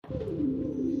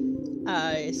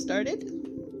I started.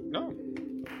 No,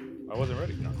 I wasn't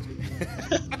ready. No,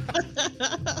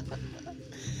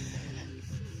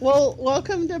 Well,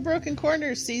 welcome to Broken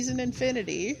Corners Season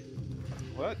Infinity.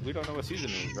 what? We don't know what season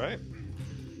it is, right?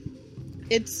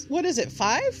 It's, what is it,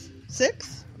 5?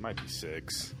 6? It might be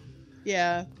 6.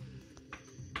 Yeah.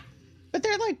 But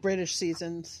they're like British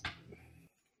seasons.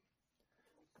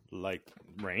 Like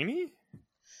rainy?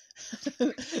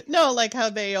 No, like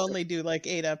how they only do like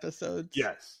 8 episodes.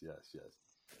 Yes.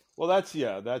 Well, that's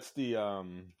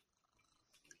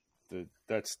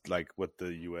that's like what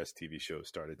the U.S. TV show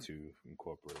started to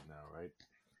incorporate now, right?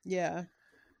 Yeah.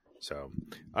 So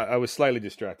I was slightly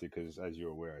distracted because, as you're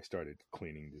aware, I started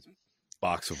cleaning this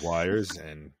box of wires,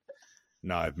 and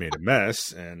now I've made a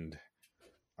mess, and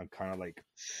I'm kind of like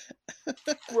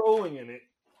rolling in it,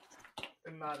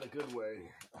 and not in a good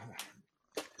way.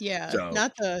 Yeah. So.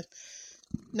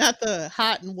 Not the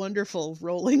hot and wonderful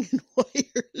rolling in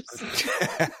wires.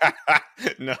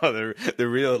 No, they're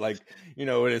real, like, you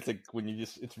know, it's like when you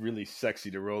just, it's really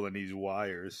sexy to roll in these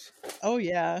wires. Oh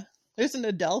yeah. There's an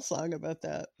Adele song about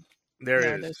that. There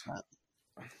No, is. there's not.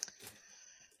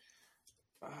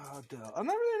 Adele. I'm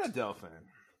not really an Adele fan.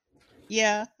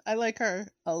 Yeah, I like her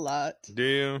a lot. Do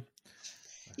you?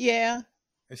 Yeah.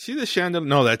 Is she the chandelier?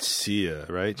 No, that's Sia,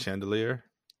 right? Chandelier?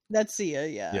 That's Sia,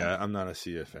 yeah. Yeah, I'm not a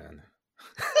Sia fan.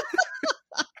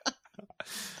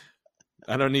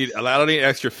 I don't need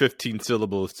extra 15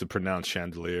 syllables to pronounce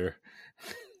chandelier.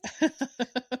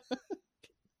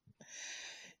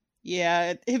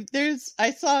 Yeah,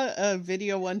 I saw a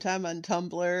video one time on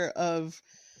Tumblr of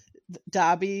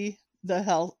Dobby, the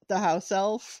house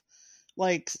elf,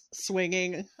 like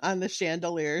swinging on the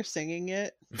chandelier, singing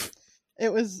it.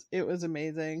 It was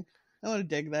amazing. I want to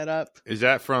dig that up. Is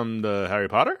that from the Harry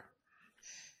Potter?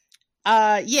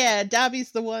 Yeah,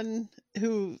 Dobby's the one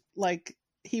who, like,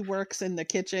 he works in the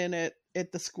kitchen at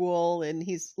the school, and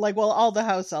he's like, well, all the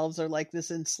house elves are like this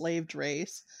enslaved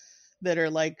race that are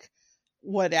like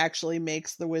what actually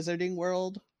makes the wizarding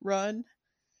world run.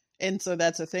 And so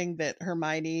that's a thing that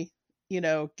Hermione,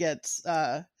 gets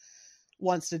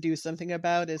wants to do something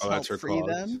about, is help free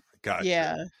them. Gotcha.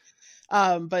 Yeah.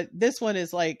 But this one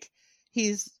is like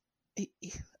I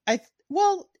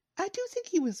do think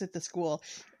he was at the school.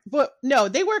 But no,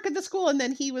 they work at the school, and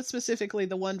then he was specifically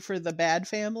the one for the bad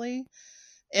family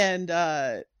and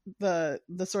the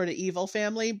sort of evil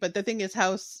family. But the thing is,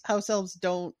 house elves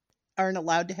aren't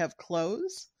allowed to have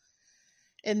clothes,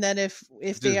 and then if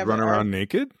just they ever run around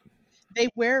naked, they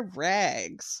wear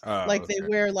rags. Okay. They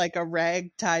wear like a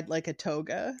rag tied like a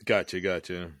toga.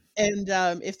 Gotcha. And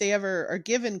if they ever are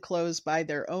given clothes by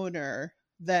their owner,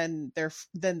 then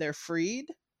they're freed.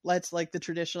 That's like the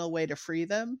traditional way to free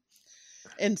them.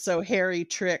 And so Harry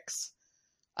tricks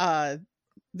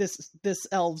this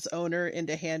elf's owner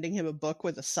into handing him a book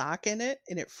with a sock in it,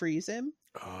 and it frees him.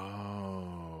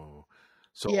 Oh,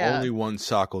 so Yeah. only one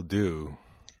sock will do.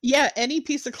 Yeah, any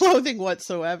piece of clothing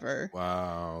whatsoever.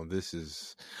 Wow, this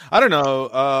is, I don't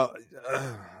know.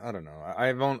 I don't know.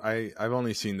 I've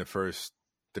only seen the first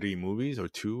 3 movies, or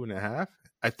 2.5.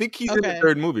 I think he's in the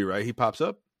 3rd movie, right? He pops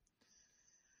up.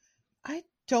 I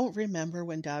don't remember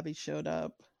when Dobby showed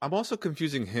up. I'm also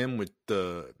confusing him with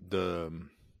the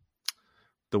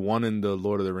one in the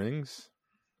Lord of the Rings.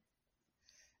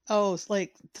 Oh, it's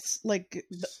like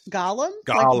Gollum?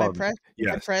 Gollum. Like my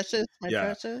Yes. precious.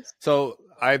 So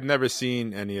I've never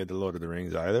seen any of the Lord of the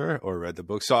Rings either, or read the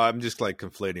book. So I'm just like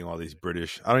conflating all these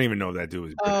British. I don't even know if that dude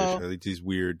was British. Like these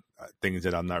weird things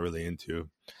that I'm not really into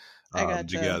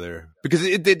together, because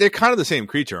they're kind of the same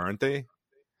creature, aren't they?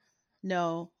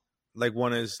 No. Like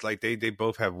one is like they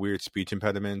both have weird speech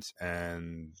impediments,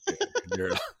 and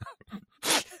they're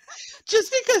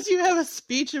Just because you have a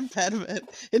speech impediment,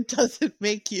 it doesn't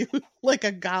make you like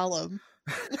a Gollum.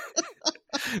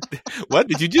 What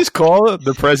did you just call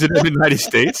the president of the United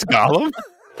States Gollum?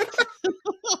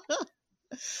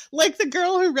 Like the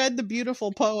girl who read the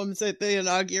beautiful poems at the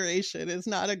inauguration is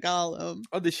not a Gollum.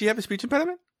 Oh, did she have a speech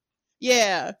impediment?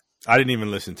 Yeah. I didn't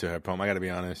even listen to her poem. I got to be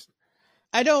honest.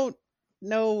 I don't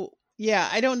know. Yeah,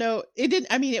 I don't know.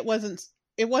 It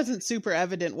wasn't super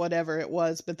evident whatever it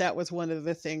was, but that was one of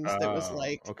the things that was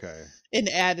like an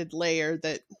added layer,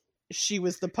 that she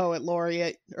was the poet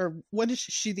laureate, or what is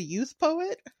she, the youth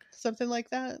poet? Something like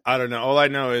that. I don't know. All I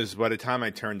know is by the time I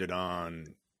turned it on,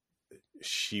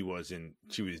 she was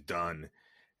done.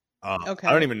 Okay.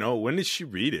 I don't even know. When did she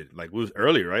read it? Like, it was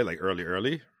early, right? Like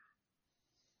early?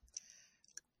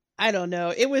 I don't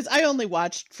know. I only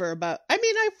watched for about, I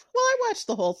watched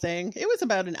the whole thing. It was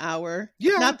about an hour.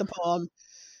 Yeah. Not the poem,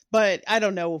 but I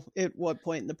don't know at what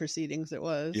point in the proceedings it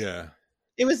was. Yeah.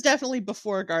 It was definitely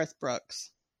before Garth Brooks.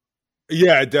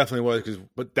 Yeah, it definitely was.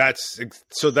 But that's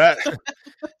so that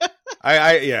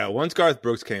yeah. Once Garth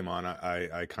Brooks came on,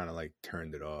 I kind of like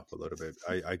turned it off a little bit.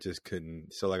 I just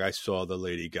couldn't. So like I saw the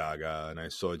Lady Gaga and I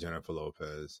saw Jennifer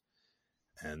Lopez,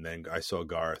 and then I saw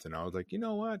Garth, and I was like, you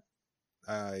know what,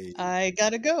 I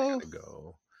gotta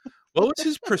go. What was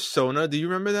his persona? Do you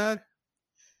remember that?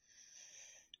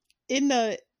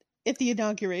 At the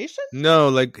inauguration? No,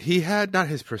 like he had not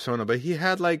his persona, but he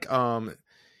had like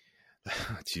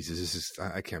Jesus, this is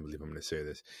I can't believe I'm going to say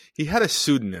this. He had a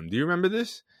pseudonym. Do you remember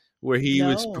this? Where he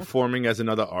was performing as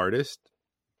another artist?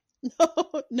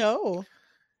 No.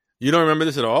 You don't remember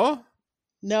this at all?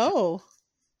 No.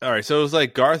 All right, so it was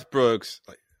like Garth Brooks,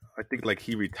 like I think like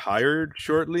he retired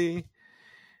shortly,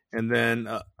 and then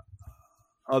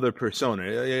other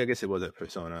persona. I guess it was a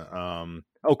persona.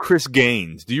 Chris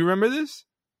Gaines. Do you remember this?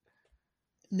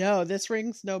 No, this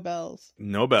rings no bells.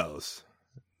 No bells.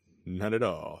 Not at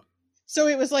all. So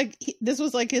it was like this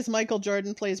was like his Michael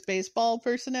Jordan plays baseball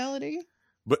personality,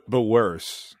 but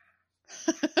worse.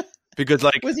 Because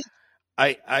like was he?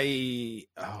 I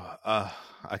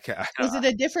can't. Was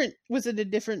it a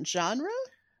different genre?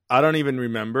 I don't even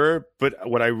remember. But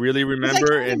what I really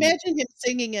remember, I can't imagine him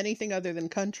singing anything other than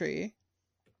country.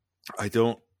 I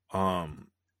don't.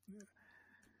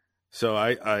 So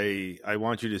I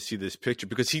want you to see this picture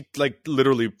because he like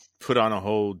literally put on a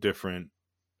whole different.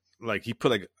 Like he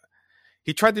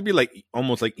tried to be like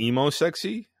almost like emo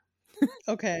sexy.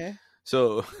 Okay.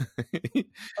 So.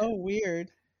 Oh,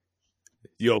 weird.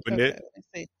 You opened it?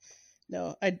 See.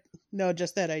 No,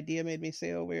 just that idea made me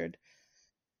say, oh, weird.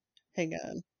 Hang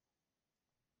on.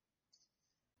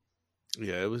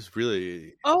 Yeah, it was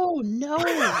really. Oh, no.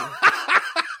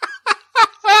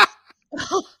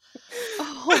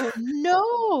 Oh,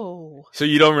 no. So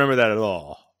you don't remember that at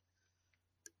all?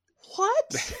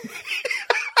 What?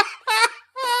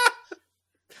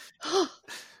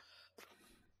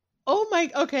 Oh my,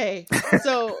 okay.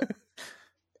 So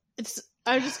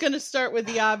I'm just going to start with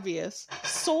the obvious.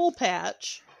 Soul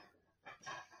patch.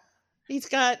 He's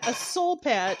got a soul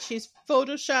patch. He's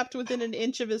photoshopped within an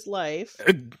inch of his life.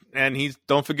 And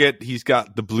don't forget, he's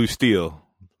got the blue steel.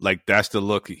 Like that's the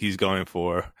look he's going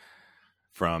for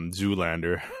from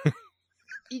Zoolander.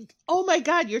 Oh my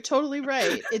God, you're totally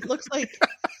right. It looks like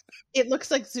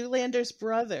Zoolander's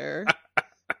brother.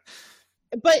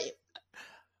 But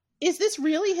is this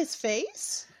really his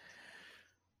face?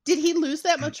 Did he lose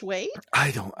that much weight?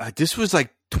 This was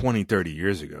like 20, 30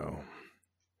 years ago.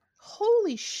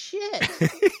 Holy shit.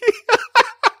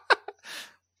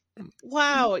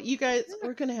 Wow, you guys,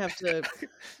 we're going to have to...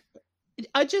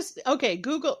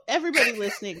 Google, everybody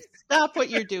listening, stop what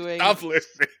you're doing.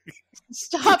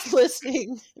 Stop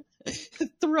listening.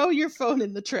 Throw your phone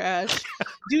in the trash.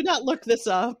 Do not look this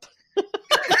up.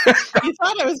 You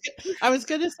thought I was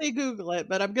going to say Google it,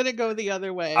 but I'm going to go the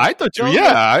other way. I thought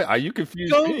you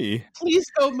confused me. Please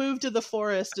go move to the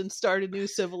forest and start a new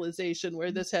civilization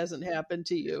where this hasn't happened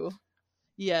to you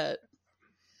yet.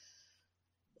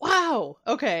 Wow.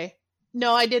 Okay.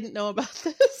 No, I didn't know about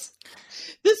this.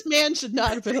 This man should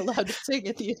not have been allowed to sing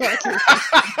at the inauguration.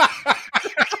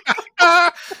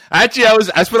 Actually,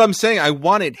 that's what I'm saying. I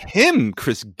wanted him,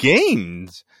 Chris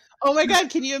Gaines. Oh my God,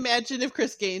 can you imagine if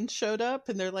Chris Gaines showed up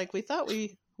and they're like, we thought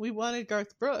we wanted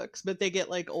Garth Brooks, but they get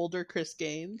like older Chris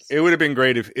Gaines? It would have been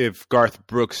great if Garth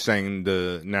Brooks sang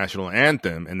the national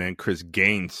anthem and then Chris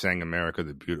Gaines sang America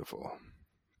the Beautiful.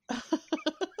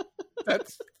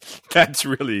 That's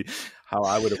really how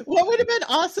I would have. What would have been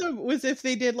awesome was if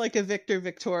they did like a Victor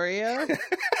Victoria,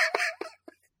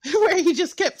 where he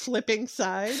just kept flipping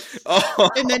sides,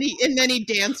 and then he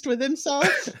danced with himself.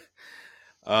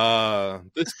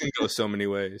 This can go so many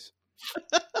ways.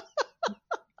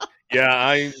 Yeah,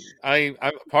 I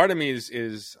part of me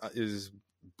is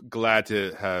glad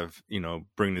to have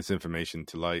bring this information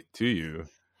to light to you.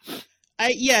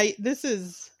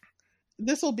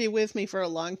 This will be with me for a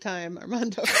long time,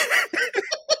 Armando.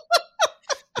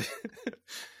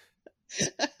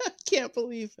 I can't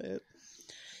believe it.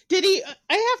 Did he?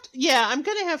 I'm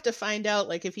gonna have to find out.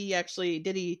 Like, if he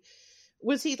actually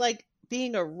was he like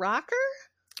being a rocker?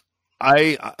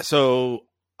 I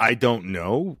don't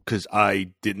know because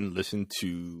I didn't listen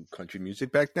to country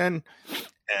music back then,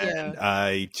 and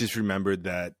I just remembered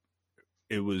that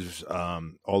it was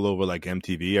all over like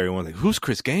MTV. Everyone was like, "Who's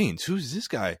Chris Gaines? Who's this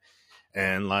guy?"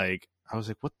 And like, I was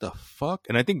like, "What the fuck?"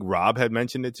 And I think Rob had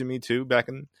mentioned it to me too back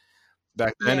then,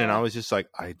 and I was just like,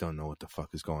 "I don't know what the fuck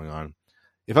is going on."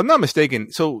 If I'm not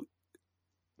mistaken, so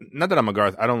not that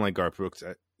I don't like Garth Brooks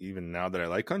even now that I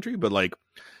like country, but like,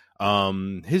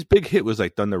 his big hit was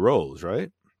like Thunder Rolls,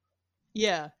 right?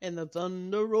 Yeah, and the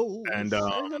thunder rolls And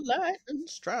and the lightning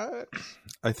strikes.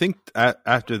 I think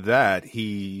after that,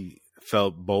 he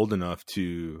felt bold enough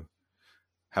to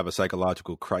have a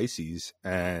psychological crisis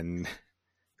and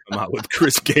come out with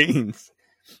Chris Gaines.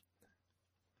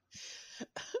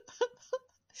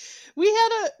 We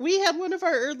had one of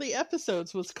our early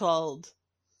episodes was called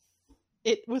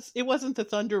it wasn't the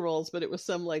Thunder Rolls, but it was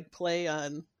some like play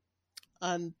on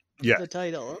the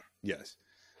title. Yes.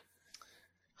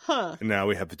 Huh. And now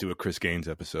we have to do a Chris Gaines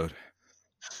episode.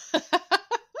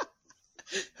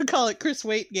 Call it Chris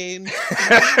Weight Gain.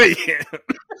 Yeah.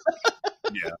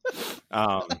 Yeah.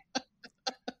 Oh,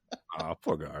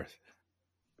 poor Garth.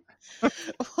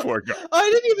 Poor Garth. Oh, I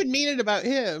didn't even mean it about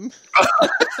him.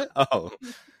 Oh.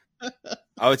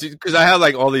 Because I had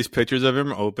like all these pictures of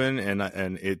him open,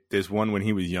 and there's one when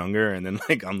he was younger, and then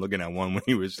like I'm looking at one when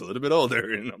he was a little bit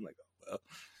older, and I'm like, oh, well,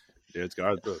 there's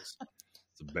Garth Brooks.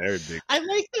 It's a very big. I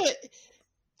like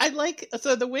that.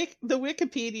 So the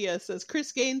Wikipedia says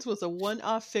Chris Gaines was a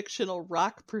one-off fictional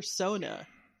rock persona.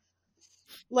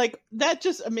 Like, that's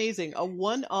just amazing. A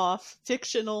one-off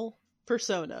fictional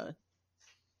persona.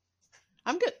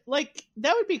 I'm good. Like,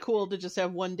 that would be cool to just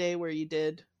have one day where you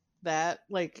did that,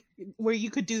 like where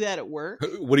you could do that at work.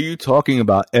 What are you talking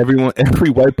about? Every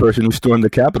white person who stormed the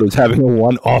Capitol is having a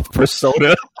one-off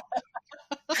persona.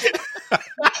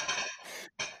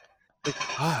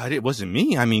 It wasn't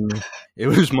me. I mean, it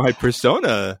was my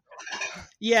persona.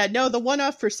 Yeah, no, the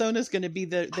one-off persona is going to be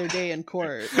their day in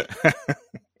court.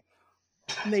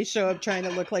 And they show up trying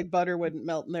to look like butter wouldn't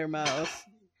melt in their mouth.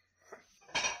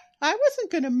 I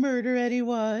wasn't going to murder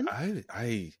anyone.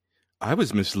 I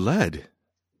was misled.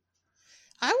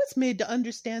 I was made to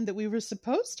understand that we were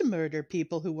supposed to murder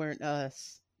people who weren't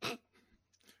us.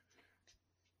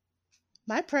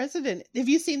 My president. Have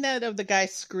you seen that of the guy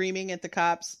screaming at the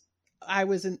cops?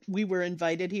 We were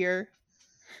invited here.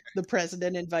 The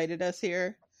president invited us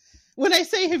here. When I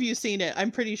say have you seen it, I'm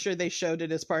pretty sure they showed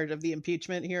it as part of the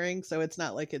impeachment hearing, so it's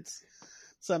not like it's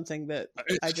something that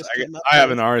I just came up with. I have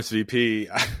an RSVP.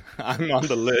 I'm on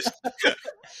the list.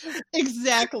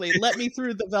 Exactly. Let me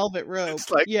through the velvet rope.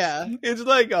 It's like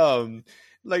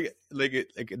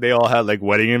they all had like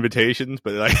wedding invitations,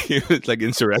 but like it was like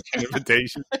insurrection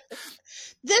invitations.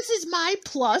 This is my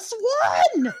 +1,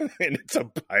 and it's a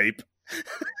pipe.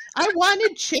 I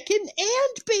wanted chicken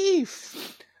and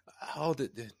beef. Oh,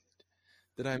 did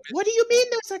I? What do you mean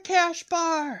there's a cash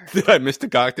bar? Did I miss the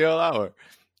cocktail hour?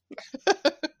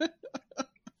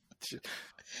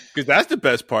 Because that's the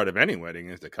best part of any wedding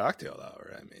is the cocktail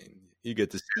hour. I mean, you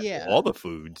get to sample all the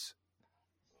foods.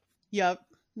 Yep.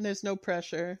 There's no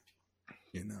pressure.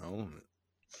 You know.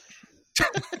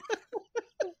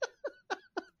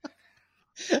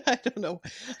 I don't know.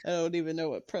 I don't even know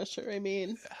what pressure I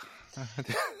mean.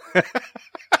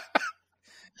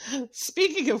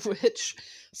 Speaking of which,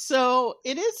 so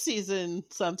it is season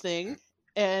something.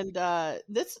 And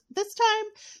this time,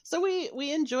 so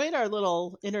we enjoyed our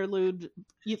little interlude.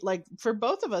 Like for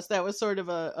both of us, that was sort of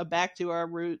a back to our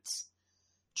roots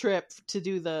trip to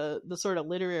do the sort of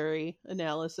literary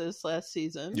analysis last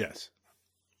season. Yes.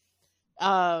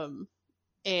 And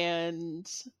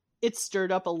it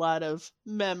stirred up a lot of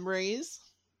memories.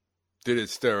 Did it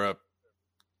stir up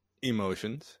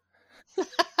emotions?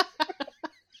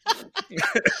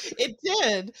 It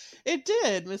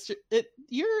did, Mr.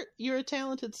 You're a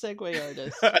talented segue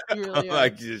artist. You really are.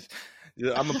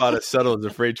 I'm about as subtle as a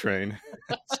freight train.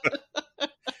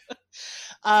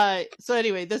 So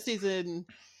anyway, this season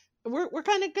we're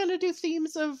kind of gonna do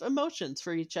themes of emotions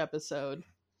for each episode,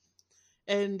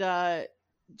 and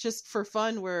just for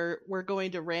fun, we're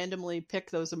going to randomly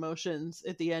pick those emotions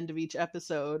at the end of each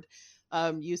episode,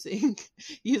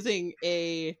 using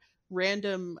a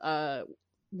random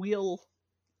wheel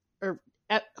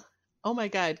oh my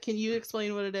god, can you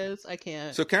explain what it is? I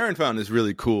can't. So Karen found this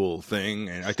really cool thing,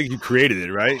 and I think you created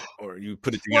it, right? Or you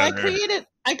put it together. Well,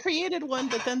 I created one,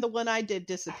 but then the one I did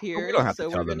disappeared, so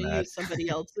we're going to use somebody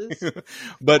else's.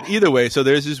 But either way, so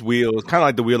there's this wheel, kind of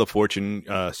like the Wheel of Fortune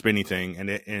spinny thing,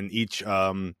 and each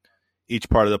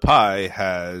part of the pie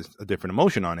has a different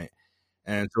emotion on it.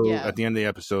 And so at the end of the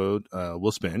episode,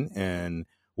 we'll spin, and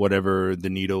whatever the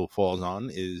needle falls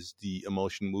on is the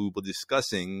emotion we will be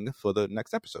discussing for the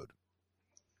next episode.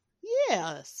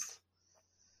 Yes.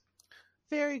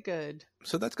 Very good.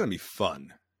 So that's going to be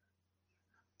fun.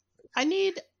 I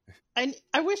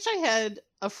wish I had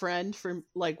a friend for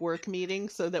like work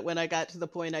meetings so that when I got to the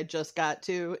point I just got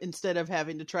to, instead of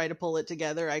having to try to pull it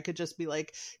together, I could just be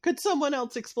like, could someone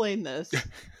else explain this?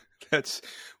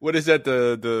 What is that?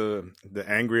 The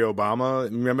Angry Obama.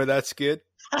 Remember that skit?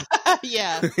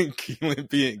 Yeah. Key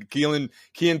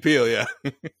and Peele, yeah.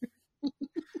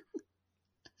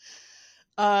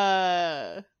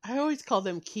 I always call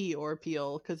them Key or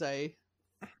Peele because I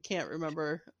can't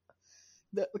remember.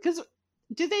 Because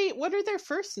what are their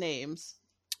first names?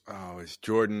 Oh, it's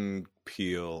Jordan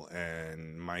Peele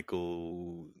and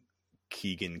Michael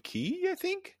Keegan Key, I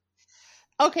think.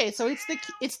 Okay, so it's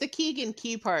the Keegan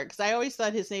Key part because I always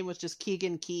thought his name was just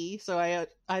Keegan Key. So I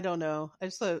don't know. I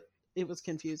just thought it was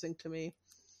confusing to me.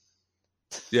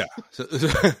 Yeah,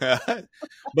 but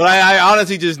I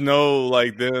honestly just know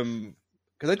like them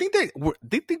because I think they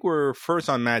were first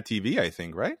on Mad TV. I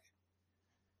think, right?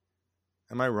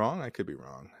 Am I wrong? I could be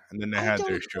wrong. And then they had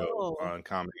their show on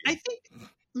comedy. I think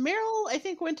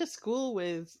Meryl went to school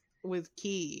with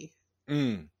Key.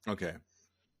 Okay.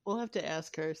 We'll have to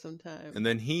ask her sometime. And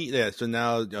then so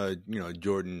now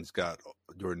Jordan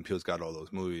Peele's got all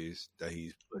those movies that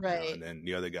he's putting out, and then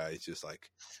the other guy is just like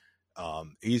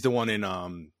he's the one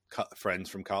in Friends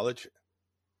from College.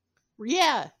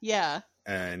 Yeah.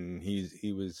 And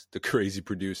he was the crazy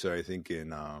producer, I think,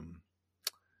 in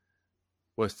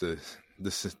what's the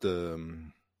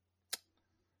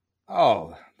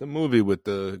movie with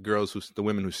the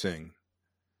women who sing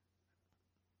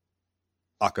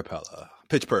a cappella,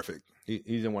 Pitch Perfect.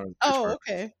 He's in one of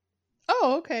them.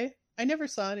 Okay. I never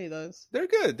saw any of those. They're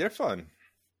good. They're fun.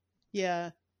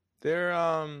 Yeah. They're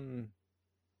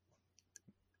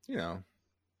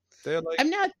they're like, I'm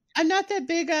not that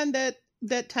big on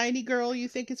that tiny girl you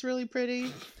think is really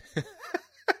pretty.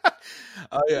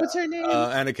 Oh yeah. What's her name?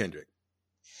 Anna Kendrick.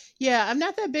 Yeah, I'm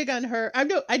not that big on her. I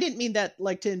didn't mean that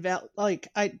like to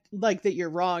I like that you're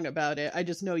wrong about it. I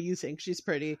just know you think she's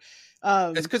pretty.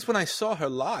 It's because when I saw her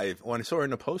live, when I saw her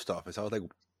in the post office, I was like,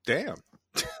 damn.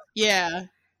 Yeah.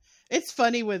 It's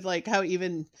funny with like how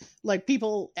even like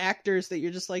actors that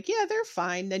you're just like, yeah, they're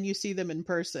fine. Then you see them in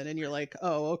person and you're like,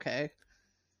 oh, okay.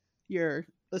 You're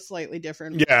a slightly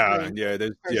different. Yeah.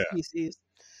 There's species.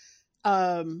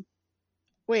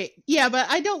 Wait, yeah, but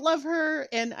I don't love her,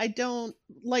 and I don't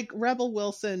like Rebel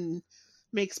Wilson.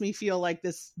 Makes me feel like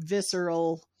this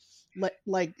visceral,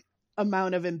 like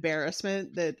amount of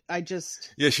embarrassment that I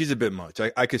just. Yeah, she's a bit much.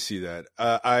 I could see that.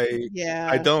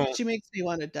 I don't. She makes me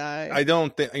want to die. I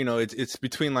don't think it's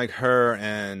between like her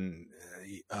and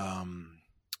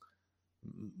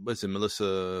what's it,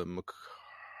 Melissa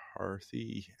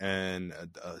McCarthy, and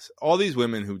all these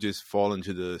women who just fall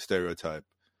into the stereotype.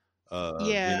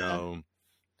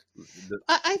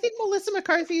 I think Melissa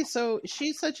McCarthy,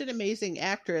 she's such an amazing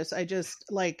actress. I just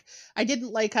I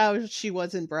didn't like how she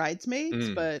was in Bridesmaids,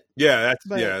 but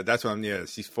that's what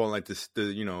she's falling like this,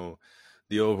 the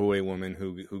overweight woman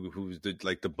who's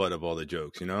the butt of all the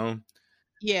jokes,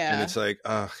 Yeah. And it's like,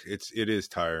 it is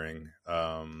tiring.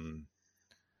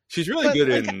 She's really good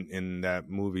in that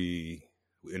movie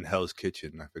in Hell's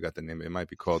Kitchen. I forgot the name. It might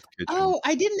be called The Kitchen. Oh,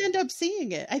 I didn't end up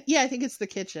seeing it. I think it's The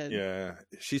Kitchen. Yeah,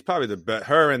 she's probably the best.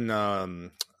 Her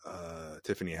and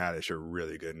Tiffany Haddish are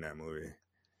really good in that movie.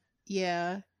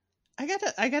 Yeah, I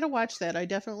gotta watch that. I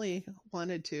definitely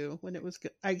wanted to when it was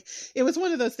good. It was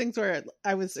one of those things where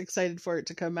I was excited for it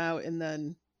to come out, and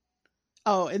then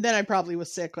I probably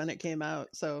was sick when it came out.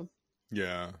 So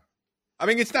yeah, I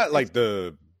mean, it's not like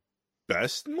the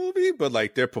best movie, but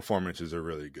like their performances are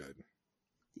really good.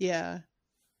 Yeah.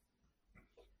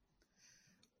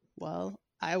 Well,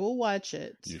 I will watch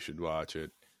it. You should watch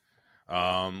it.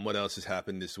 What else has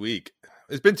happened this week?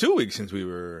 It's been 2 weeks since we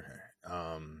were.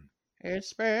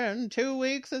 It's been 2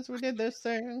 weeks since we did this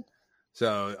thing.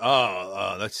 So,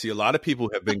 let's see. A lot of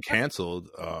people have been canceled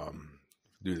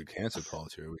due to cancel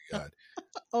culture. We got.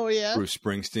 Oh yeah. Bruce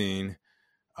Springsteen.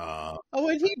 What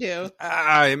did he do?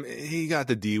 He got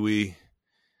the DWI.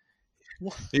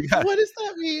 What does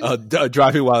that mean?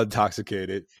 Driving while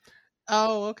intoxicated.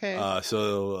 Oh, okay.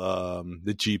 So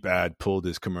the Jeep ad pulled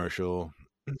his commercial,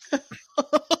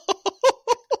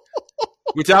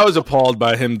 which I was appalled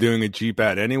by him doing a Jeep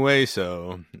ad anyway.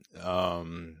 So I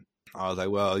was like,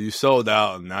 well, you sold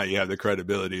out, and now you have the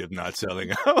credibility of not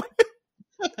selling out.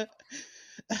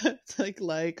 It's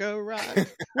like a rock.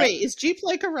 Wait, is Jeep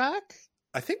like a rock?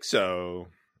 I think so.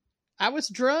 I was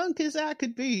drunk as I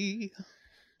could be.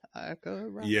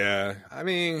 Yeah, I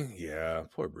mean,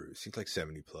 poor Bruce. He's like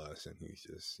 70 plus, and he's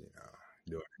just,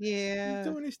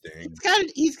 doing his thing.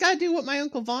 He's got to do what my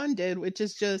Uncle Vaughn did, which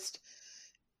is just,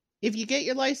 if you get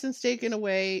your license taken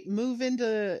away, move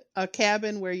into a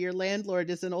cabin where your landlord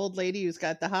is an old lady who's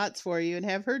got the hots for you, and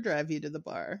have her drive you to the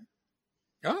bar.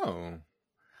 Oh,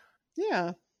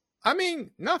 yeah. I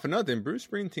mean, not for nothing, Bruce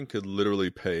Springsteen could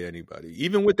literally pay anybody,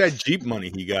 even with that Jeep money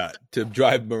he got, to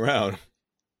drive him around.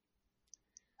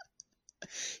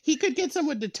 He could get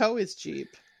someone to tow his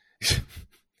Jeep.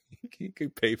 He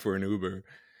could pay for an Uber.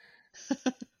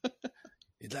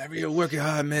 Larry, you're working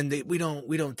hard, man. We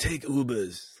don't take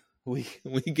Ubers. We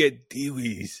get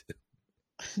Dewees.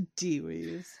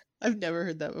 Dewees. I've never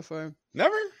heard that before.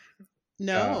 Never?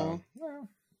 No.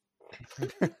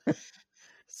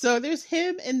 So there's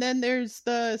him, and then there's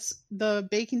the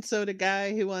baking soda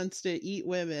guy who wants to eat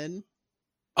women.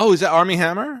 Oh, is that Armie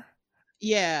Hammer?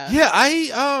 Yeah. Yeah,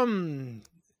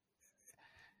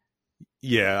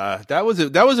 yeah, that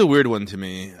was a weird one to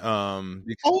me.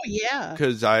 Oh yeah.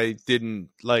 Because I didn't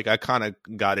I kind of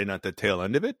got in at the tail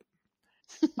end of it.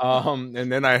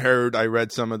 And then I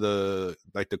read some of the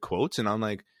the quotes, and I'm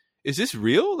like, is this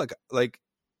real? I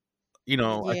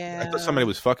thought somebody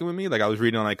was fucking with me. I was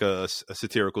reading on a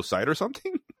satirical site or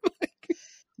something.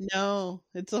 No,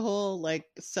 it's a whole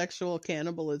sexual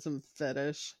cannibalism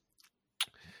fetish.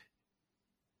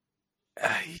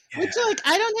 Which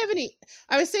I don't have any.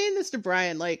 I was saying this to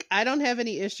Brian. I don't have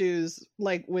any issues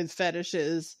with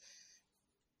fetishes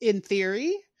in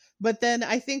theory, but then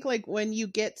I think when you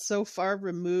get so far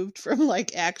removed from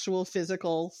actual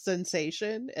physical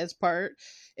sensation as part,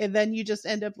 and then you just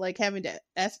end up having to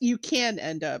you can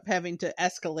end up having to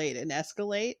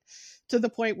escalate to the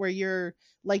point where you're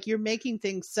making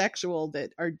things sexual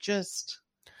that are just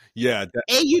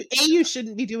you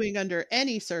shouldn't be doing under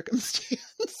any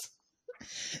circumstance.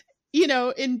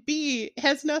 And B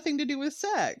has nothing to do with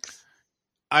sex.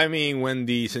 I mean, when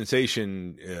the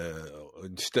sensation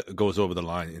goes over the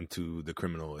line into the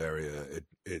criminal area,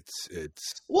 it's.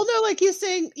 Well, no, he's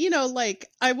saying,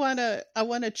 I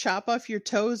wanna chop off your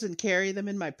toes and carry them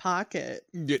in my pocket.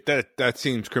 That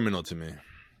seems criminal to me.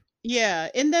 Yeah,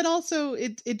 and then also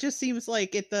it just seems a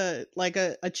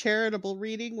charitable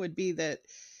reading would be that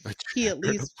he at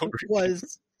least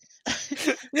was.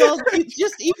 Well,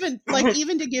 just even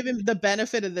to give him the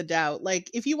benefit of the doubt,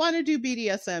 if you want to do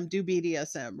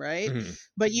BDSM, right? Mm-hmm.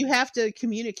 But you have to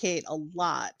communicate a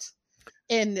lot.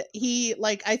 And he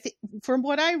I think from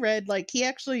what I read, he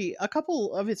actually, a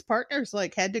couple of his partners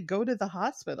had to go to the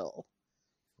hospital.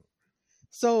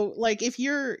 So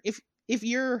if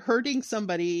you're hurting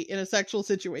somebody in a sexual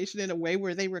situation in a way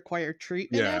where they require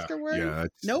treatment afterward,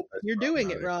 nope, you're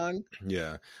doing it wrong.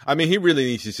 Yeah. I mean, he really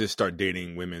needs to just start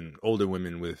dating older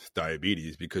women with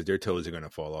diabetes, because their toes are going to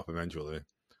fall off eventually.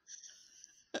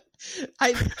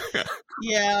 There's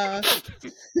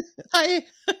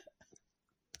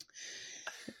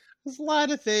a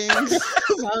lot of things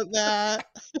about that.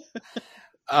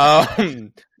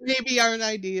 Maybe aren't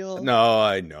ideal. No,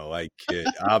 I know. I kid.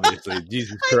 Obviously,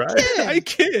 Jesus Christ. I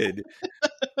kid.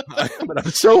 But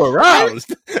I'm so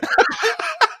aroused.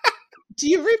 Do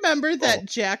you remember that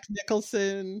Jack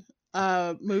Nicholson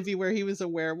movie where he was a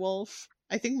werewolf?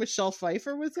 I think Michelle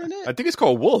Pfeiffer was in it. I think it's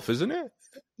called Wolf, isn't it?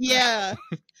 Yeah.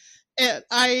 And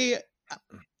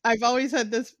I've always had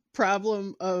this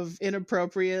problem of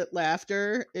inappropriate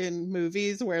laughter in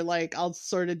movies where I'll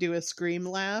sort of do a scream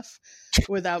laugh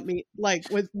without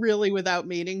without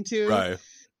meaning to, right?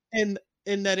 And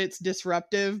that it's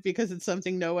disruptive because it's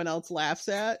something no one else laughs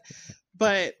at.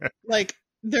 But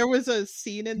there was a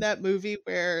scene in that movie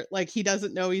where he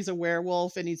doesn't know he's a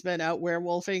werewolf, and he's been out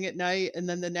werewolfing at night, and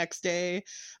then the next day,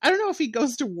 I don't know if he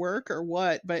goes to work or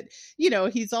what, but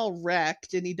he's all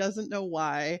wrecked and he doesn't know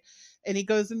why. And he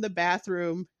goes in the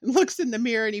bathroom and looks in the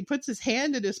mirror, and he puts his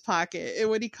hand in his pocket.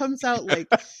 And when he comes out,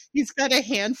 he's got a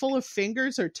handful of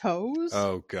fingers or toes.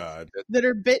 Oh, God. That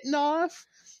are bitten off.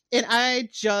 And I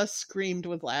just screamed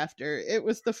with laughter. It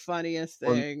was the funniest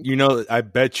thing. Well, I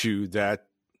bet you that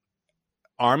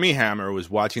Armie Hammer was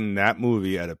watching that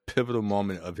movie at a pivotal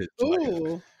moment of his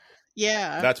life.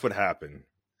 Yeah. That's what happened.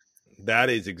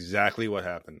 That is exactly what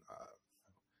happened.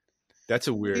 That's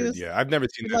a weird. I've never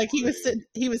seen that.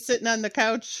 He was sitting on the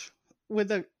couch with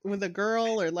a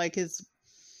girl, or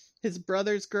his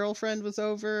brother's girlfriend was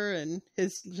over, and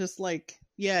his just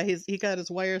he got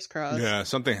his wires crossed. Yeah,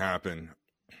 something happened.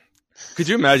 Could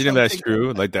you imagine if that's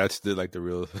true? That's the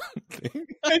real thing.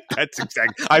 That's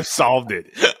exactly. I've solved it.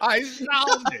 I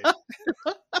solved it.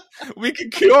 We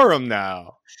can cure him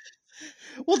now.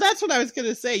 Well, that's what I was going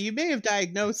to say. You may have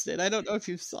diagnosed it. I don't know if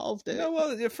you've solved it. No,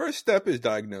 well, the first step is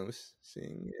diagnosing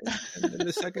it, and then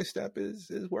the second step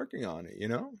is working on it,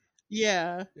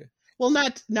 Yeah. Well,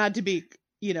 not to be,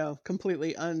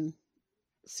 completely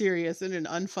unserious in an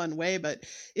unfun way, but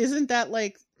isn't that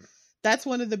that's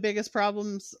one of the biggest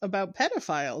problems about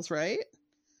pedophiles, right?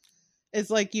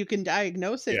 It's you can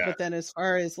diagnose it, but then as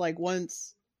far as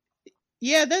once,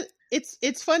 that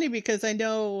it's funny because I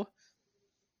know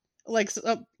like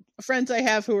friends I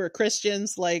have who are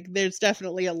Christians, like there's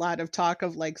definitely a lot of talk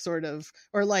of like sort of,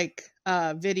 or like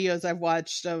videos I've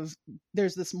watched of,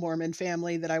 there's this Mormon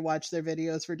family that I watch their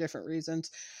videos for different reasons,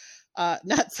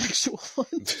 not sexual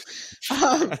ones.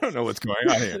 I don't know what's going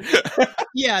on here.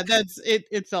 Yeah, that's it.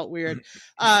 It felt weird.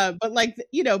 But like,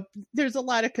 there's a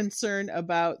lot of concern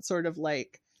about sort of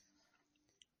like,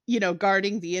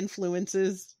 guarding the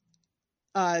influences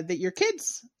that your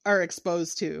kids are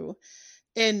exposed to.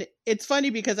 And it's funny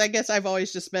because I guess I've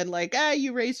always just been like,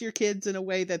 you raise your kids in a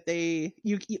way that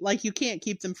you can't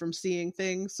keep them from seeing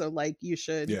things. So like you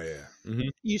should,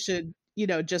 you should,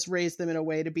 just raise them in a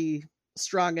way to be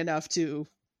strong enough to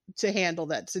handle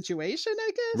that situation,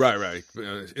 I guess. Right.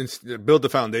 Build the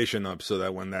foundation up so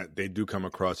that when they do come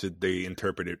across it, they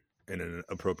interpret it in an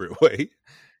appropriate way.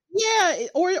 Yeah.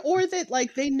 Or that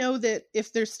like, they know that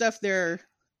if there's stuff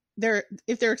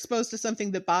if they're exposed to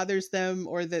something that bothers them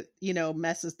or that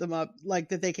messes them up, like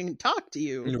that they can talk to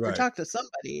you or talk to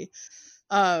somebody.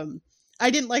 I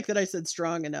didn't like that I said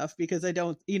strong enough because I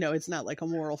don't, it's not like a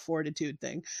moral fortitude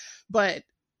thing, but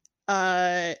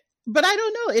I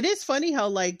don't know, it is funny how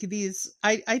like these,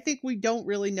 I think we don't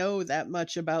really know that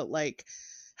much about like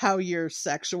how your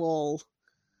sexual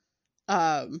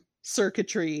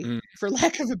circuitry, for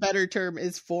lack of a better term,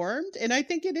 is formed, and I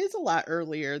think it is a lot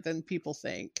earlier than people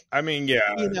think. I mean,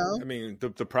 yeah, I mean,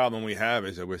 the problem we have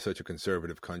is that we're such a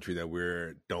conservative country that we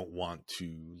don't want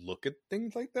to look at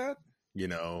things like that.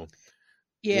 Yeah,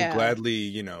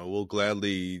 we'll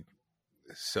gladly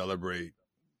celebrate,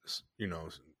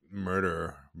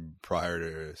 murder prior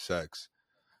to sex,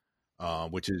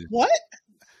 which is what?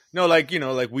 No, like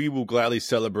we will gladly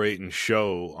celebrate and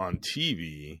show on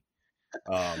TV.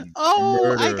 I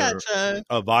gotcha.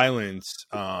 Violence,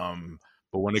 but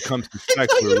when it comes to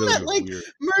sex, we're really meant, like weird.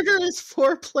 Murder is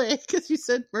foreplay because you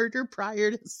said murder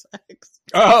prior to sex.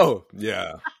 Oh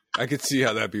yeah, I could see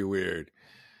how that'd be weird.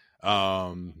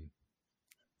 I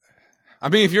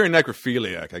mean, if you're a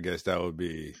necrophiliac, I guess that would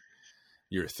be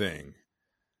your thing.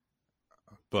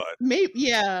 But maybe,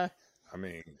 yeah. I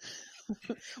mean,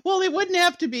 well, it wouldn't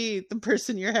have to be the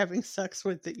person you're having sex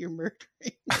with that you're murdering.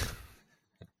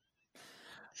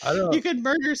 You could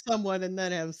murder someone and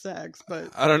then have sex,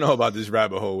 but I don't know about this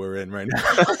rabbit hole we're in right now.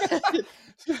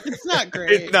 It's not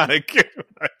great. It's not a good.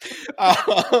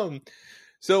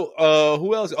 So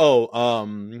who else?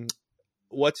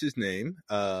 What's his name?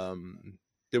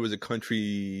 There was a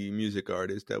country music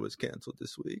artist that was canceled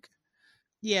this week.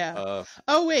 Yeah.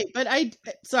 Oh wait, but I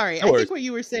think what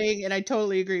you were saying, and I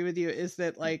totally agree with you, is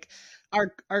that like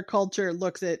our culture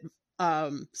looks at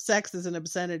sex as an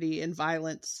obscenity and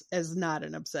violence as not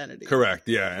an obscenity. Correct.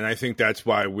 Yeah. And I think that's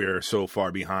why we're so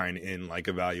far behind in like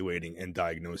evaluating and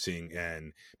diagnosing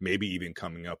and maybe even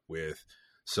coming up with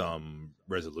some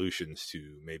resolutions to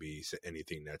maybe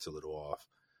anything that's a little off.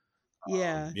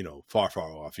 Yeah. Far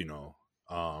off,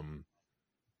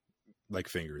 like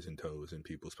fingers and toes in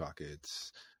people's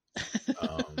pockets.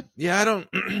 Yeah, I don't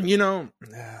know.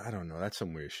 That's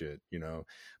some weird shit,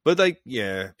 but like,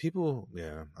 yeah, people,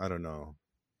 yeah, I don't know.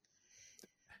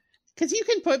 Cause you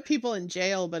can put people in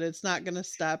jail, but it's not going to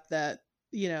stop that,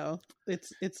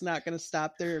 it's not going to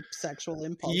stop their sexual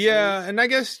impulses. Yeah. And I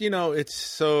guess, it's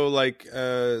so like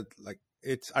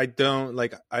I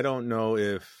don't know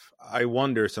if I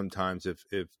wonder sometimes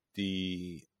if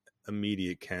the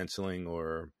immediate canceling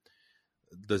or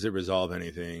does it resolve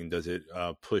anything? Does it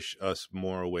push us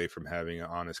more away from having an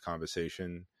honest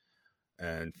conversation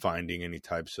and finding any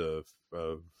types of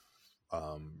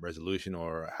resolution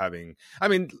or having? I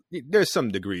mean, there's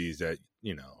some degrees that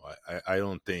I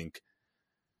don't think.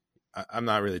 I'm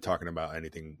not really talking about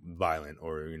anything violent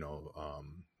or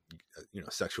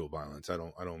sexual violence. I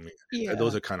don't mean. Yeah.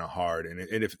 Those are kind of hard, and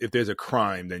if there's a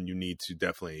crime, then you need to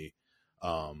definitely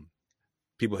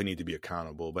people who need to be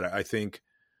accountable. But I think.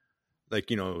 Like,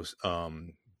 the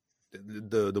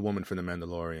woman from The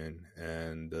Mandalorian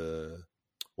and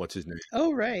what's his name?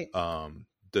 Oh, right.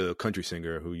 The country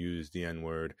singer who used the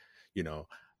N-word,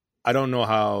 I don't know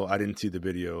how. I didn't see the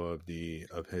video of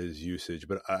his usage,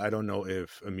 but I don't know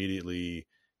if immediately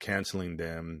canceling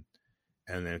them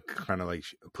and then kind of like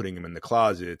putting him in the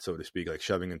closet, so to speak, like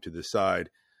shoving him to the side.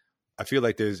 I feel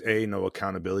like there's no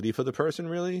accountability for the person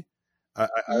really. I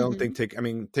don't think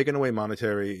taking away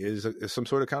monetary is some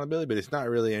sort of accountability, but it's not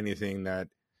really anything that,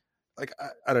 like,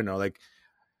 I don't know. Like,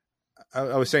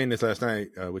 I was saying this last night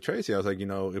with Tracy. I was like,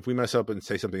 if we mess up and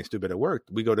say something stupid at work,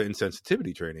 we go to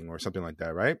insensitivity training or something like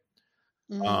that, right?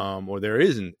 Mm-hmm. Or there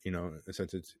isn't,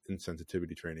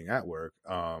 insensitivity training at work,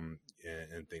 and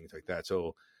things like that.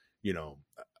 So,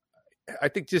 I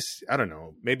think just, I don't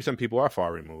know, maybe some people are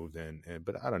far removed,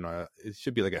 but I don't know. It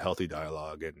should be like a healthy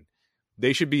dialogue, and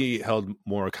they should be held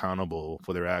more accountable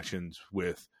for their actions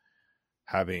with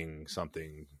having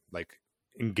something like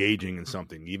engaging in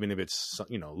something, even if it's,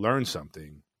 learn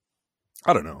something.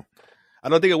 I don't know. I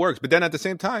don't think it works. But then at the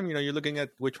same time, you're looking at,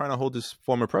 we're trying to hold this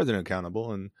former president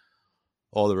accountable, and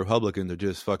all the Republicans are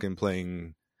just fucking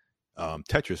playing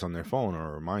Tetris on their phone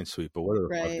or Minesweep or whatever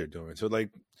the fuck they're doing. So like,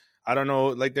 I don't know,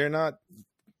 like they're not,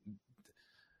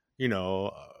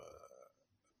 Can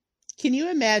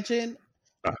you imagine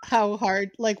how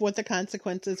hard, like what the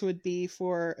consequences would be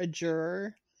for a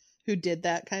juror who did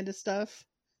that kind of stuff?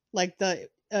 Like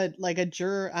like a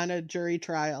juror on a jury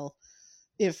trial,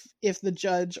 if the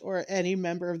judge or any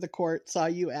member of the court saw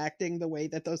you acting the way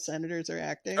that those senators are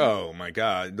acting. Oh my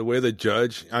God. The way the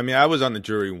judge, I mean, I was on the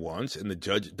jury once, and the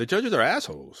judges are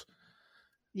assholes.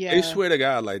 Yeah. They swear to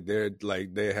God, like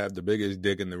they have the biggest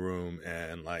dick in the room,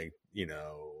 and like,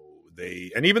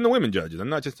 and even the women judges, and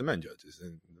not just the men judges.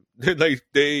 And they're like,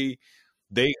 they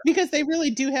because they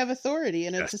really do have authority,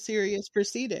 and it's a serious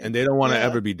proceeding. And they don't want to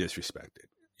ever be disrespected.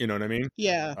 You know what I mean?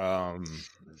 Yeah.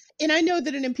 And I know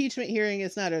that an impeachment hearing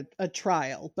is not a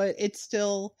trial, but it's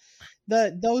still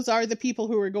those are the people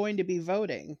who are going to be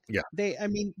voting. Yeah. They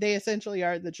essentially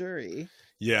are the jury.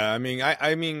 Yeah. I mean,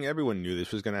 everyone knew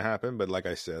this was going to happen, but like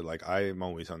I said, like I'm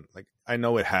always on, like, I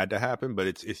know it had to happen, but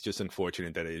it's just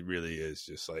unfortunate that it really is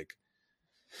just like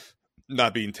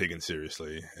not being taken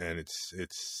seriously. And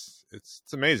it's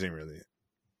amazing, really.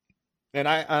 And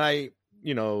I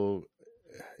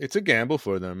it's a gamble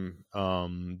for them,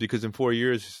 because in 4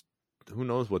 years, who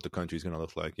knows what the country's going to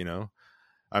look like,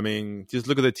 I mean, just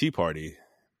look at the Tea Party.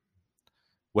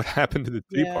 What happened to the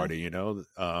Tea Party, I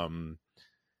don't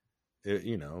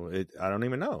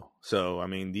even know. So, I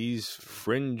mean, these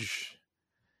fringe,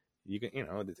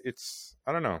 it's,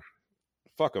 I don't know.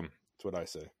 Fuck them. That's what I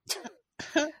say.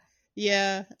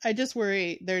 Yeah. I just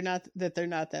worry they're not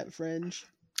that fringe.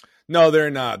 No, they're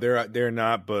not. They're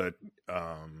not, but,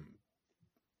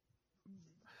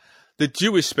 the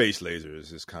Jewish space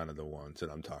lasers is kind of the ones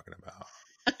that I'm talking about.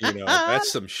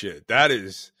 That's some shit. That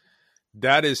is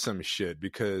some shit,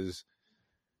 because,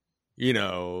 these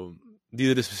are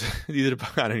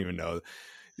I don't even know.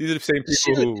 These are the same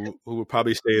people who would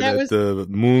probably say that the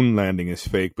moon landing is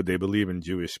fake, but they believe in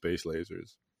Jewish space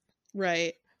lasers.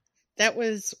 Right. That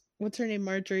was, what's her name?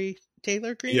 Marjorie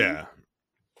Taylor Greene? Yeah.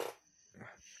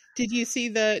 Did you see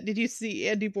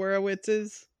Andy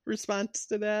Borowitz's response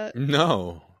to that?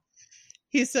 No.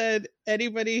 He said,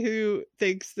 anybody who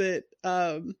thinks that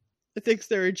thinks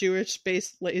there are Jewish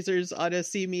space lasers ought to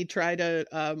see me try to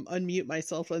unmute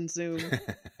myself on Zoom.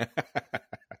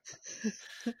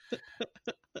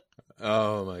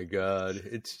 Oh my God.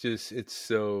 It's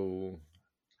so,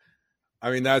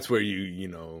 I mean, that's where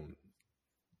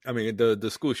I mean,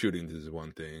 the school shootings is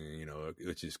one thing,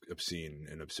 it's just obscene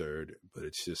and absurd, but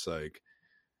it's just like,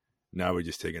 now we're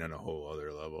just taking it on a whole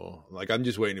other level. Like, I'm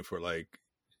just waiting for, like,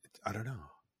 I don't know.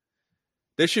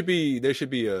 There should be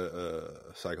a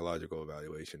psychological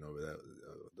evaluation over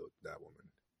that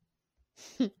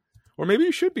woman, or maybe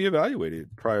you should be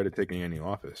evaluated prior to taking any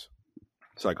office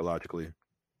psychologically.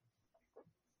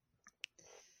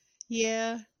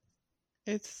 Yeah,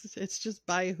 it's just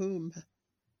by whom?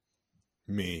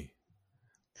 Me.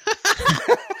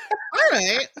 All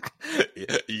right.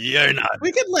 You're not.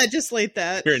 We could legislate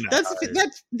that. You're not.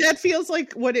 That feels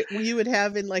like what you would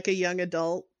have in like a young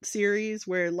adult series,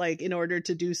 where like in order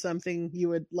to do something, you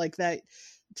would like that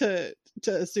to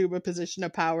assume a position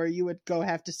of power, you would go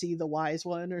have to see the wise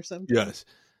one or something. Yes.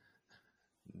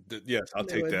 Yes, I'll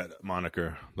take that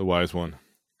moniker, the wise one.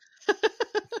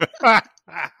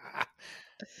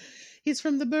 He's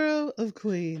from the borough of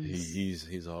Queens.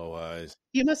 He's all wise.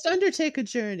 You must undertake a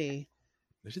journey.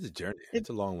 This is a journey. It's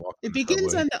a long walk. It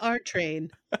begins on the R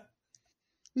train.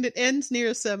 And it ends near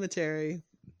a cemetery.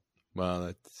 Well,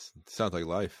 that sounds like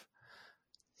life.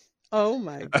 Oh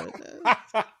my goodness.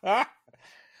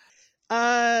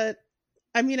 I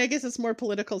mean, I guess it's more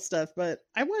political stuff, but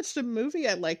I watched a movie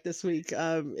I liked this week.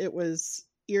 It was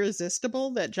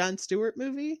Irresistible, that Jon Stewart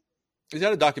movie. Is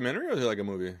that a documentary or is it like a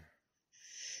movie?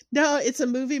 No, it's a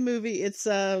movie. It's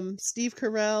Steve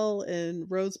Carell and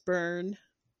Rose Byrne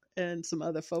and some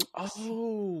other folks.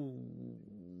 Oh,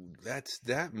 that's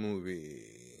that movie.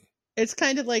 It's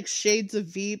kind of like Shades of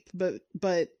Veep, but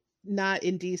not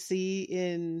in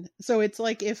DC. So it's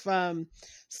like if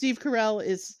Steve Carell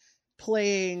is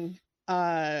playing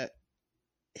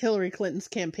Hillary Clinton's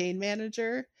campaign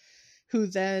manager, who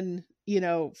then,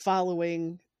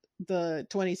 following the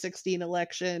 2016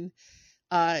 election,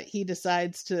 he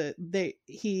decides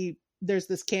he there's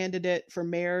this candidate for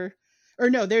mayor, or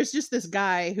no, there's just this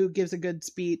guy who gives a good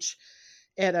speech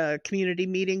at a community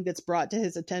meeting that's brought to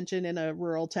his attention in a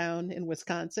rural town in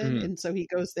Wisconsin. Mhm. And so he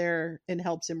goes there and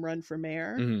helps him run for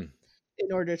mayor Mhm.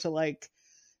 in order to like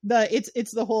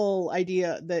it's the whole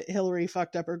idea that Hillary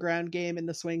fucked up her ground game in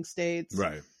the swing states.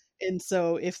 Right. And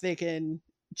so if they can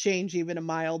change even a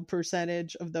mild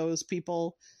percentage of those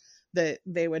people, that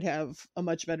they would have a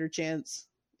much better chance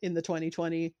in the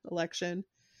 2020 election.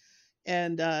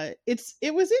 And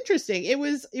it was interesting. It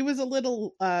was a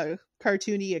little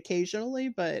cartoony occasionally,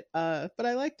 but I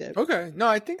liked it. Okay. No,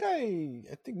 I think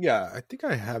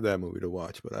I have that movie to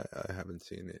watch, but I haven't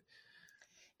seen it.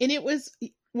 And it was,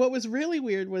 what was really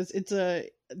weird was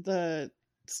the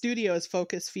studio is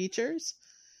Focus Features,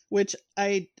 which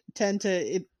I tend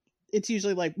to, it's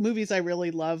usually like movies I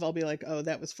really love, I'll be like, oh,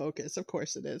 that was Focus. Of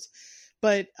course it is.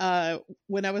 But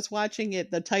when I was watching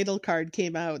it, the title card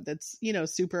came out that's,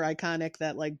 super iconic,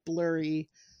 that like blurry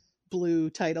blue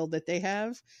title that they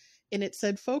have. And it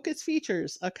said Focus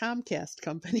Features, a Comcast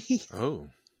company. Oh.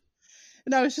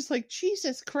 And I was just like,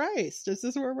 Jesus Christ, is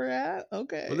this where we're at?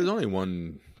 Okay. Well, there's only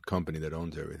one company that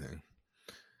owns everything.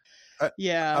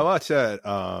 Yeah. I watched that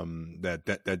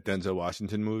that Denzel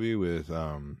Washington movie with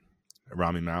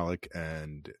Rami Malek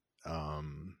and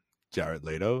Jared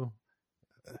Leto.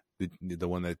 The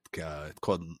one that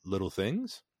called Little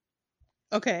Things.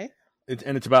 Okay.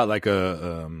 It's about like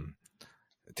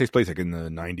it takes place like in the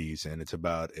 90s, and it's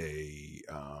about it's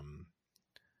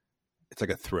like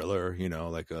a thriller,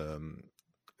 like a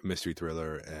mystery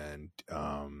thriller, and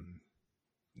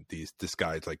this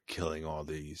guy's like killing all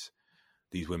these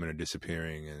women are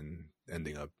disappearing and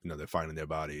ending up, they're finding their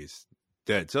bodies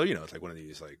dead. So, it's like one of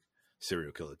these like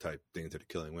serial killer type things that are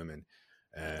killing women.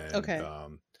 And, okay.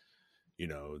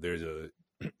 There's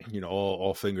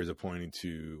all fingers are pointing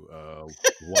to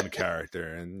one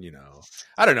character, and,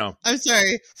 I don't know. I'm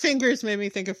sorry. Fingers made me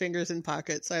think of fingers in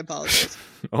pockets. I apologize.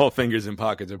 All fingers in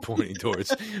pockets are pointing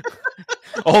towards,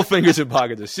 all fingers in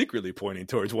pockets are secretly pointing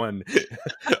towards one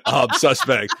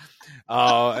suspect.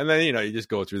 And then, you just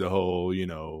go through the whole,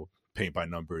 paint by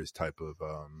numbers type of,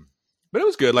 but it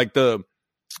was good. Like the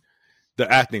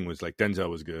acting was like, Denzel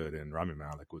was good and Rami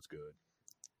Malek was good.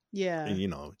 Yeah. And,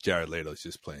 Jared Leto's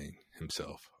just playing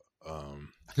himself.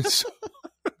 So,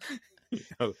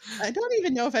 I don't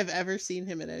even know if I've ever seen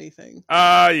him in anything.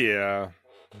 Yeah.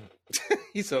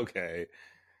 He's okay.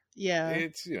 Yeah.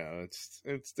 It's,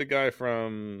 it's the guy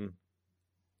from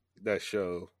that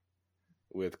show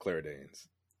with Claire Danes.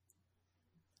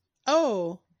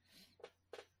 Oh.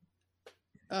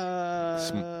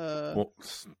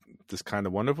 This Kind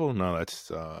of Wonderful? No, that's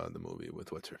the movie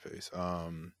with what's her face.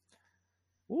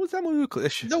 What was that movie with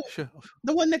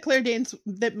the one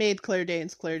that made Claire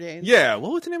Danes Claire Danes? Yeah,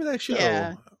 what was the name of that show?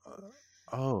 Yeah.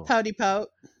 Pouty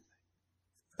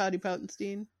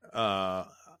Poutenstein. I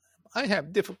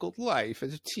have difficult life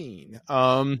as a teen.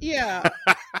 Yeah.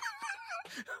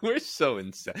 We're so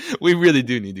insane. We really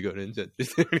do need to go to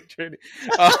insensitivity training.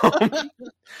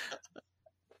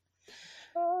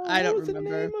 I don't remember the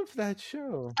name of that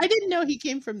show. I didn't know he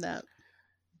came from that.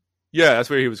 Yeah, that's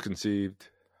where he was conceived.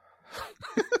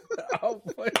 Oh.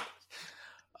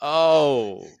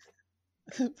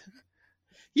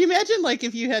 You imagine like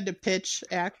if you had to pitch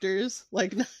actors,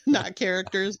 like not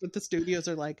characters, but the studios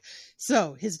are like,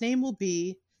 so his name will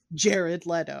be Jared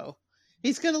Leto.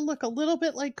 He's going to look a little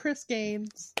bit like Chris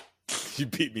Gaines. You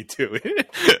beat me to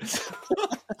it.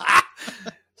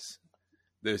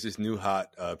 There's this new hot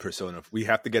persona. We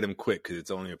have to get him quick because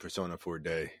it's only a persona for a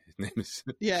day. His name is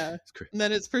and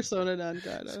then it's persona non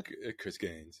grata. Chris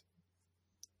Gaines.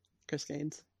 Chris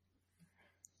Gaines.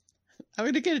 I'm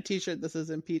going to get a t-shirt that says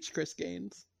impeach Chris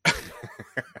Gaines.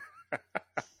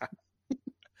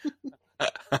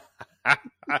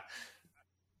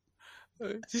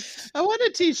 I want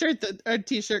a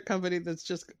t-shirt company that's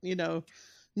just,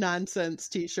 nonsense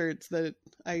t-shirts that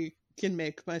I can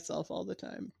make myself all the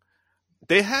time.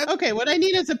 They had what I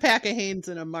need is a pack of Hanes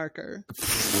and a marker.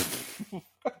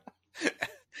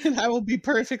 And I will be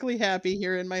perfectly happy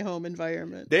here in my home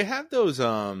environment. They have those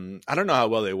I don't know how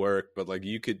well they work, but like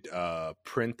you could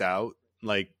print out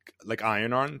like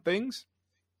iron-on things.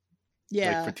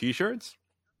 Yeah. Like for t-shirts.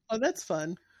 Oh, that's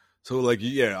fun. So like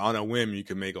on a whim you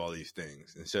can make all these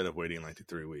things instead of waiting like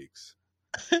 3 weeks.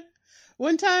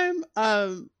 One time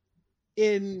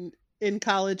in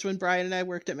college when Brian and I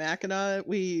worked at Mackinac,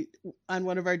 we on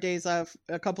one of our days off,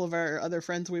 a couple of our other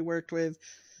friends we worked with,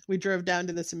 we drove down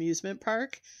to this amusement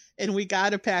park and we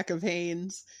got a pack of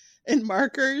Hanes and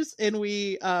markers, and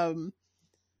we bought,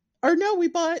 I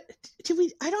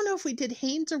don't know if we did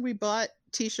Hanes or we bought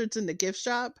t-shirts in the gift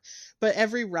shop, but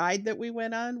every ride that we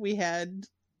went on, we had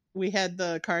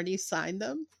the carnies sign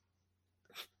them.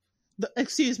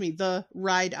 The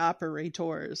ride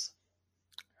operators.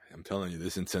 I'm telling you,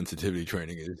 this insensitivity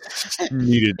training is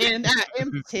needed. And I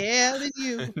am telling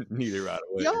you, needed right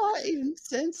away. You're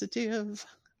insensitive.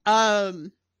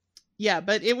 Yeah,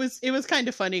 but it was kind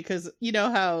of funny because you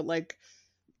know how like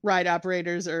ride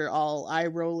operators are all eye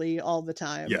rolly all the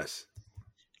time. Yes,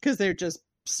 because they're just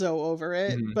so over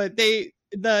it. Mm-hmm. But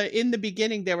in the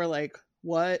beginning they were like,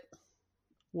 what,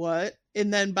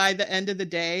 and then by the end of the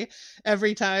day,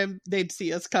 every time they'd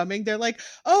see us coming, they're like,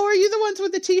 oh, are you the ones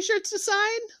with the t-shirts to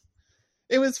sign?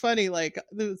 It was funny. Like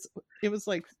it was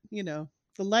like, you know,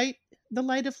 the light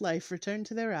of life returned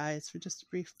to their eyes for just a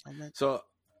brief moment. So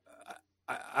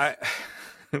I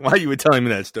while you were telling me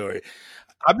that story,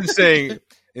 I've been saying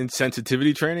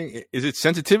insensitivity training. Is it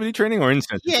sensitivity training or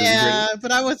insensitivity training? Yeah,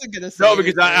 but I wasn't going to say no,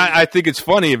 because I think it's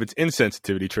funny if it's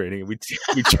insensitivity training. We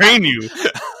train you.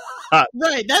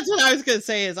 Right, that's what I was going to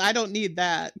say is I don't need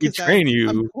that. We train you.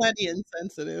 I'm plenty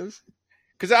insensitive.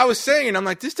 Because I was saying, I'm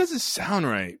like, this doesn't sound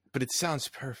right, but it sounds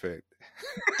perfect.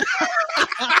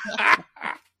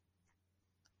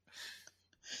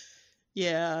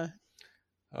 Yeah.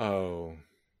 Oh,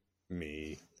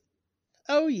 me.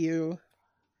 Oh, you.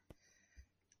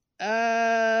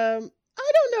 I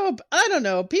don't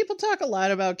know. People talk a lot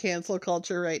about cancel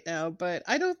culture right now, but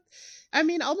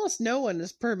almost no one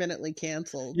is permanently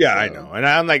canceled. Yeah, so. I know. And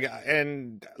I'm like,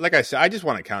 and like I said, I just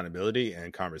want accountability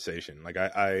and conversation. Like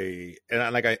I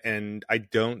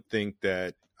don't think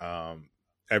that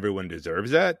everyone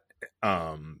deserves that.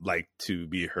 Like to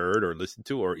be heard or listened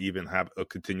to or even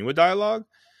continue a dialogue.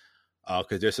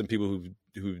 Because there's some people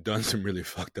who've done some really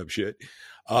fucked up shit.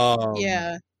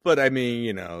 Yeah. But I mean,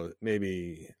 you know,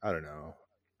 maybe, I don't know.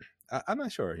 I'm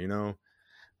not sure, you know.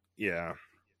 Yeah.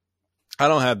 I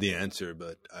don't have the answer,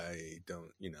 but I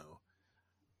don't know.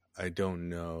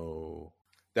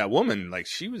 That woman, like,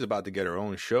 she was about to get her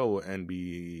own show and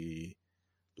be,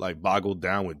 like, boggled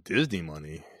down with Disney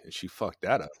money. And she fucked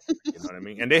that up. You know what I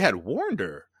mean? And they had warned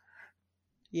her.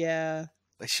 Yeah.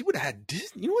 Like, she would have had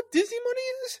Disney. You know what Disney money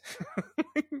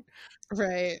is?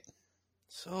 Right.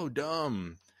 So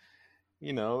dumb.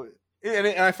 You know, and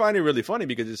I find it really funny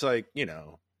because it's like, you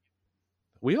know,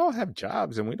 we all have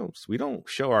jobs and we don't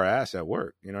show our ass at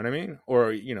work. You know what I mean?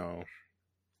 Or, you know.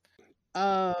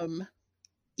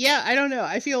 Yeah, I don't know.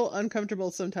 I feel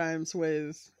uncomfortable sometimes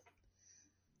with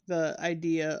the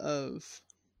idea of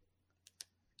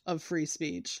free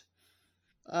speech.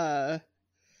 Not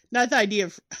the idea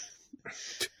of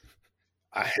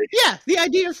the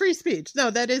idea of free speech. No,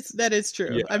 that is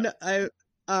true.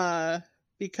 Yeah.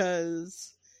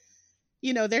 Because,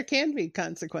 you know, there can be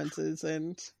consequences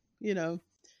and, you know,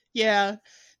 yeah.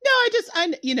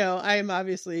 No, I'm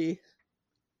obviously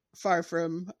far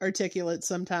from articulate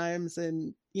sometimes.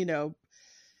 And, you know,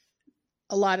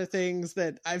 a lot of things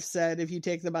that I've said, if you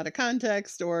take them out of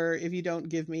context or if you don't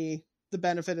give me the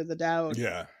benefit of the doubt,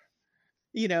 yeah,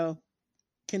 you know,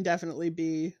 can definitely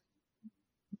be,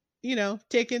 you know,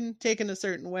 taken a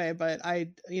certain way. But I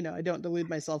don't delude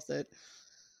myself that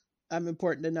I'm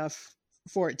important enough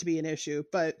for it to be an issue.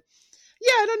 But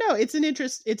yeah, I don't know. It's an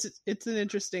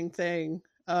interesting thing.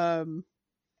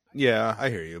 Yeah, I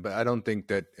hear you, but I don't think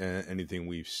that anything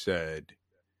we've said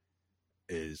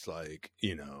is like,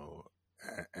 you know,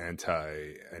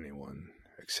 anti anyone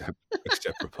except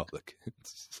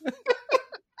Republicans.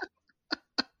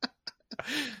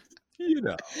 You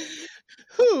know,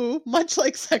 who, much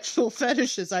like sexual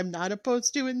fetishes, I'm not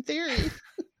opposed to in theory.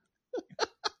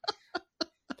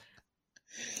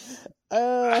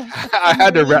 I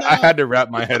had to wrap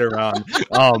my head around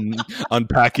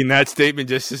unpacking that statement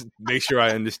just to make sure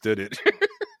I understood it.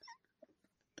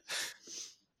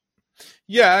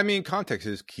 Yeah, I mean, context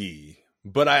is key,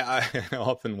 but I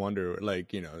often wonder,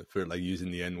 like, you know, for like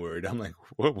using the N-word, I'm like,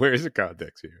 where's the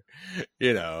context here?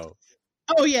 You know?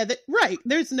 Oh yeah, right.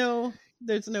 There's no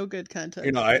good context.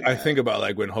 You know, I think about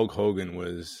like when Hulk Hogan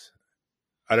was,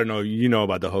 I don't know, you know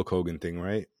about the Hulk Hogan thing,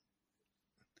 right?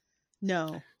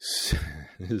 No.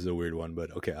 This is a weird one,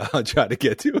 but okay, I'll try to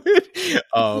get to it.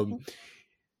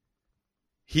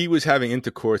 He was having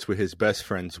intercourse with his best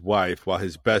friend's wife while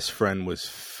his best friend was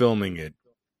filming it.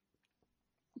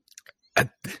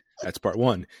 That's part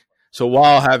one. So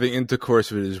while having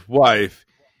intercourse with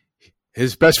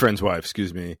his best friend's wife,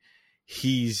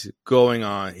 he's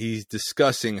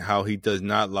discussing how he does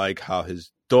not like how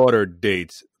his daughter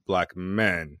dates black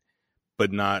men,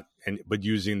 but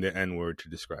using the N-word to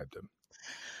describe them.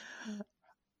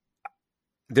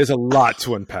 There's a lot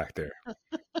to unpack there.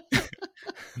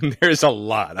 There's a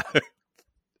lot.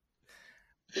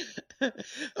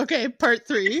 Okay, part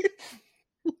 3.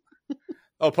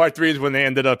 Oh, part 3 is when they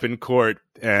ended up in court,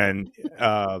 and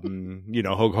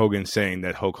Hulk Hogan saying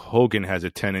that Hulk Hogan has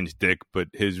a 10-inch dick, but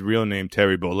his real name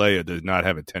Terry Bollea does not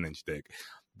have a 10-inch dick.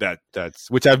 That's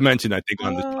which I've mentioned, I think,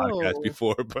 on this podcast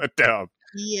before. But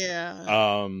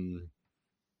yeah,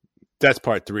 that's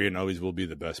part 3, and always will be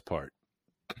the best part.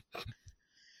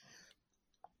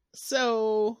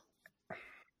 So,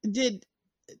 did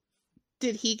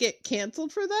he get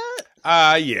canceled for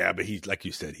that? Yeah, but he's, like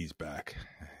you said, he's back.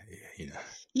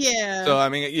 Yeah. So I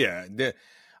mean, yeah,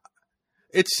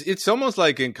 it's almost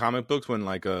like in comic books when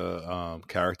like a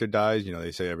character dies.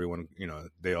 They say everyone,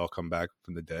 they all come back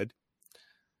from the dead.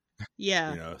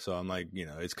 Yeah. So I'm like,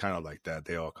 it's kind of like that.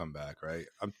 They all come back, right?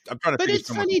 I'm trying to. But it's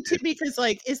funny too because,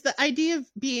 like, is the idea of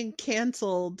being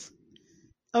canceled?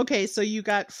 Okay, so you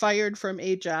got fired from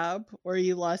a job or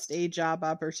you lost a job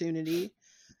opportunity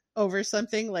over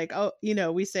something like,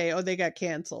 we say, they got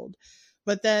canceled,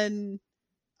 but then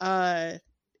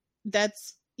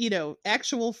that's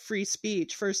actual free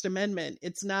speech, First Amendment.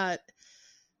 It's not,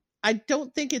 I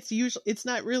don't think it's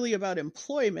not really about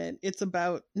employment. It's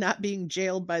about not being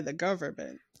jailed by the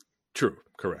government. True.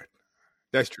 Correct.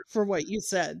 That's true. For what you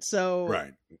said. So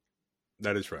right.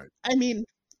 That is right. I mean,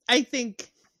 I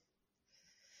think,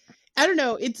 I don't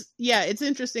know. It's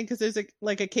interesting because there's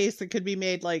a case that could be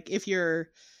made. Like if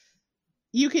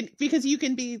you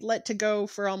can be let to go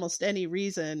for almost any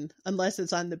reason unless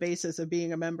it's on the basis of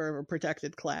being a member of a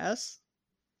protected class.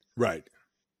 Right.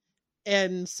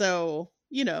 And so,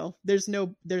 there's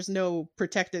no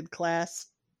protected class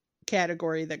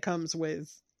category that comes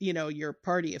with, your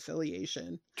party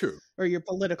affiliation. True. Or your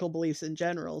political beliefs in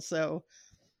general. So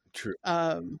true.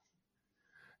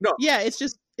 No. Yeah, it's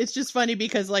just funny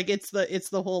because like it's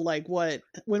the whole like what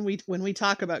when we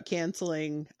talk about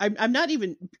canceling, I'm not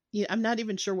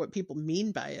even sure what people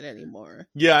mean by it anymore.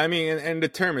 Yeah, I mean, and the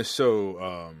term is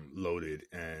so loaded,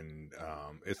 and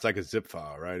it's like a zip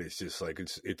file, right? It's just like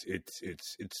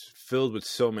it's filled with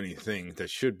so many things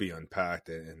that should be unpacked,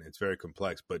 and it's very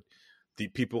complex. But the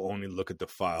people only look at the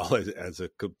file as a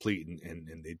complete,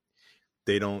 and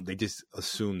they just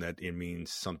assume that it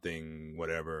means something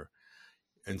whatever,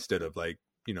 instead of like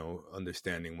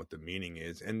understanding what the meaning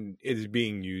is, and it is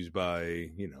being used by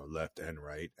left and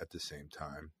right at the same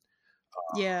time.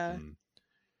 Yeah,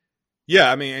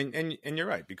 I mean, and you're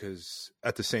right, because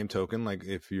at the same token, like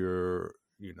if you're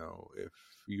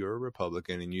a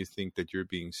Republican and you think that you're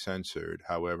being censored,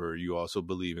 however, you also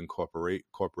believe in corporate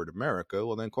America,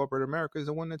 well, then corporate America is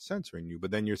the one that's censoring you.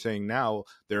 But then you're saying now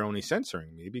they're only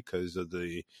censoring me because of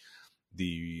the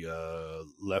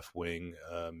left-wing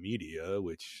media,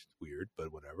 which is weird,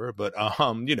 but whatever. But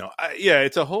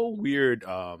it's a whole weird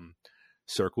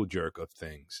circle jerk of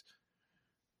things.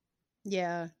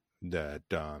 Yeah. That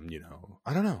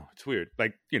I don't know. It's weird.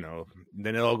 Like,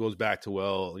 then it all goes back to,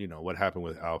 well, what happened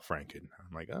with Al Franken.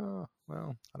 I'm like, oh,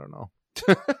 well, I don't know.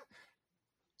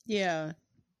 Yeah.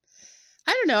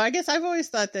 I don't know. I guess I've always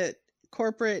thought that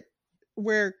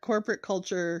where corporate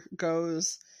culture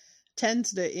goes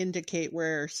tends to indicate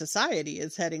where society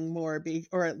is heading more,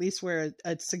 or at least where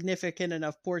a significant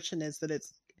enough portion is that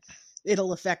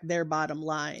it'll affect their bottom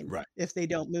line, right, if they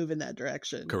don't move in that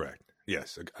direction. Correct.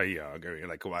 Yes, I agree.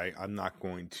 Like, I'm not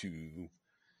going to,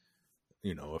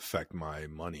 affect my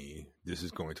money. This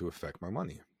is going to affect my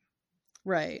money.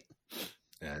 Right.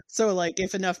 And so, like,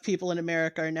 if enough people in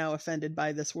America are now offended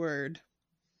by this word,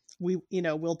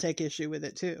 we'll take issue with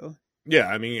it too. Yeah,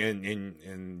 I mean,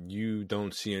 and you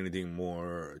don't see anything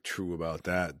more true about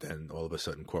that than all of a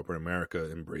sudden corporate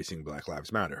America embracing Black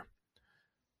Lives Matter.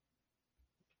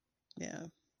 Yeah.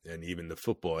 And even the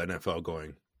football NFL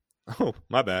going, oh,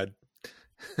 my bad.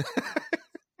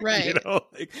 Right.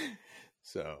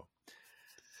 So.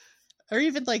 Or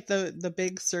even like the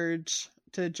big surge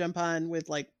to jump on with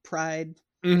like pride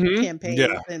campaigns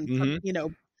and,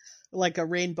 like a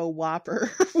rainbow whopper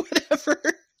or whatever.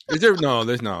 Is there? No,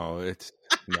 there's no. It's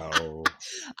no.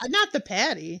 Not the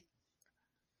patty.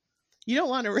 You don't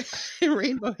want a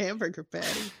rainbow hamburger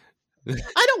patty.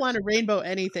 I don't want a rainbow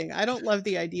anything. I don't love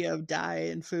the idea of dye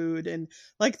in food, and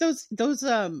like those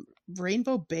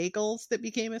rainbow bagels that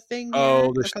became a thing a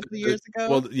couple of years ago.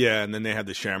 Well, yeah, and then they had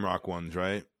the shamrock ones,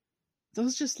 right?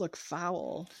 Those just look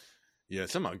foul. Yeah,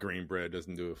 somehow green bread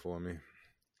doesn't do it for me.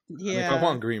 Yeah, I mean, if I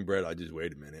want green bread, I just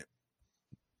wait a minute.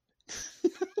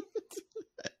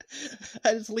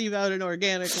 I just leave out an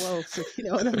organic loaf, if you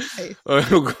know what I'm saying.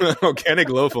 Organic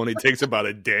loaf only takes about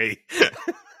a day.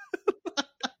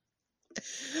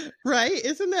 Right?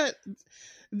 Isn't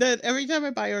that every time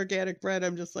I buy organic bread,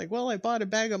 I'm just like, well, I bought a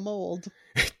bag of mold.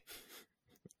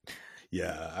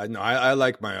 Yeah, I know. I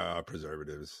like my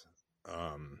preservatives.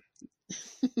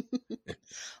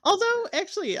 Although,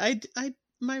 actually,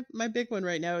 my big one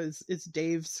right now is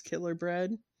Dave's Killer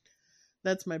Bread.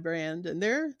 That's my brand, and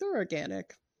they're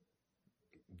organic.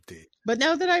 Dave. But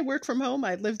now that I work from home,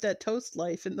 I live that toast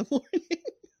life in the morning.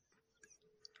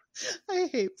 I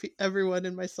hate everyone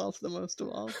and myself the most of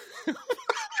all. I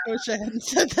wish I hadn't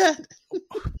said that.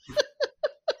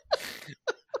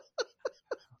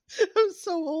 I'm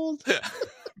so old.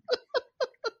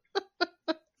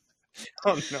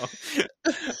 Oh no!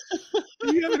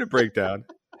 Are you having a breakdown?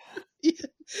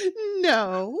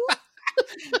 No.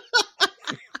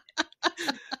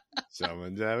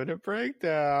 Someone's having a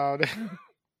breakdown.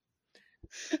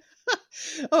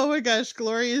 Oh my gosh,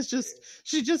 Gloria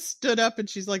she just stood up and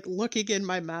she's like looking in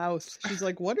my mouth. She's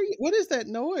like, what is that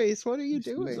noise? What are you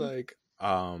doing? She's like,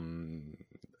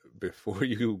 before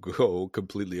you go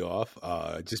completely off,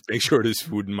 just make sure there's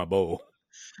food in my bowl.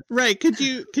 Right. Could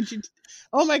you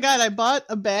oh my god, I bought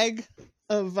a bag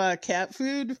of cat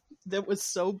food that was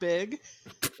so big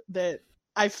that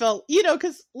I felt,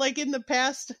 because like in the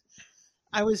past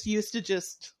I was used to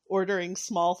just ordering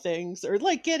small things or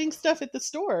like getting stuff at the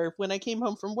store when I came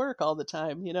home from work all the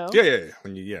time, Yeah.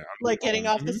 When like getting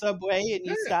off the subway and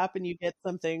you stop and you get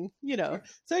something, So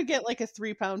I'd get like a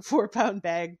 3-pound, 4-pound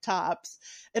bag tops,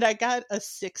 and I got a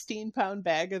 16-pound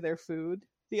bag of their food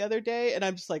the other day, and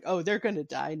I'm just like, oh, they're gonna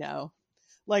die now.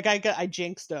 Like I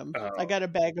jinxed them. Oh. I got a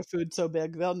bag of food so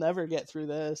big they'll never get through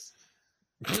this.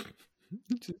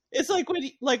 It's like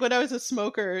when I was a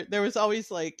smoker, there was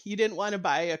always like you didn't want to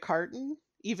buy a carton,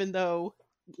 even though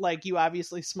like you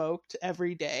obviously smoked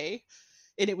every day,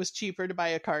 and it was cheaper to buy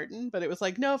a carton. But it was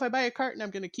like, no, if I buy a carton,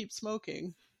 I'm going to keep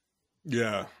smoking.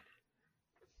 Yeah.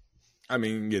 I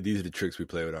mean, yeah, these are the tricks we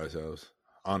play with ourselves,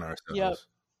 on ourselves,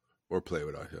 or play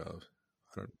with ourselves.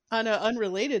 On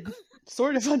an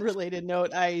sort of unrelated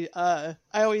note, I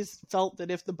always felt that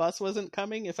if the bus wasn't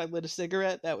coming, if I lit a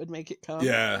cigarette, that would make it come.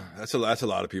 Yeah, that's a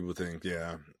lot of people think.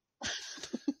 Yeah,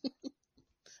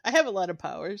 I have a lot of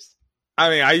powers. I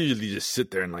mean, I usually just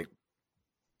sit there and like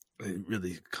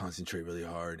really concentrate really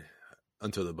hard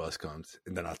until the bus comes,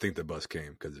 and then I think the bus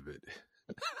came because of it.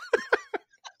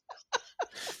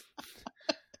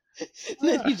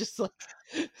 Then you just like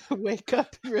wake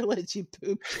up and realize you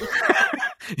pooped.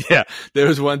 Yeah, there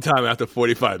was one time after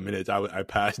 45 minutes, I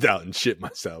passed out and shit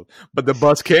myself, but the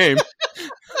bus came.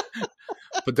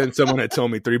 But then someone had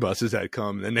told me 3 buses had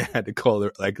come, and then they had to call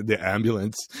the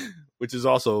ambulance, which is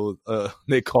also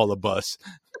they call a bus.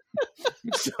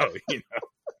 So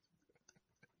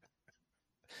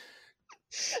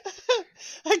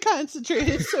I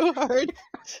concentrated so hard,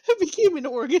 I became an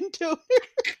organ donor.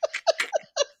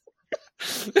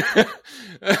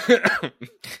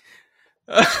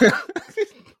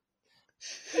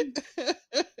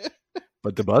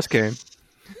 But the bus came.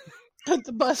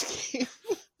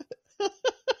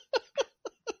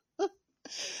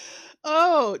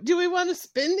 Oh, do we want to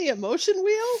spin the emotion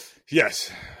wheel?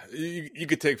 Yes, you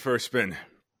could take first spin.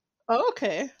 Oh,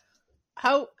 okay.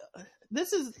 How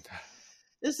this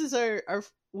is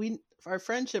our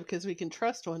friendship, because we can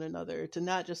trust one another to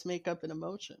not just make up an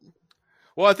emotion.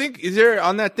 Well, I think is there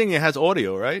on that thing? It has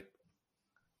audio, right?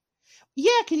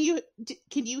 Yeah. Can you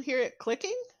hear it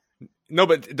clicking? No,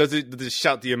 but does it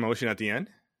shout the emotion at the end?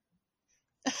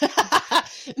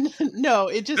 No,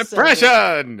 it just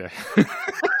depression.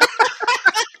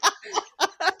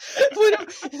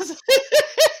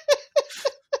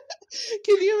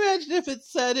 Can you imagine if it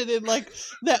said it in like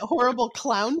that horrible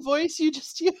clown voice you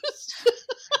just used?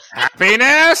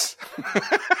 Happiness.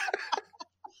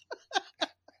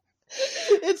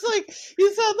 It's like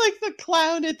you sound like the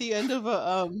clown at the end of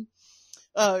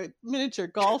a miniature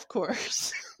golf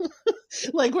course.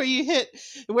 Like where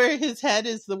his head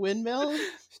is the windmill.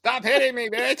 Stop hitting me,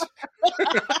 bitch.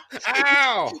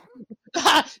 Ow.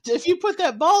 If you put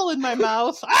that ball in my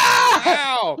mouth.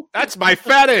 Ow. That's my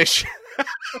fetish.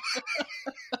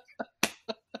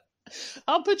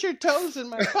 I'll put your toes in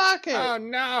my pocket. Oh,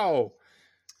 no.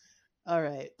 All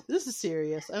right. This is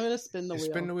serious. I'm going to spin the wheel.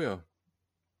 Spin the wheel.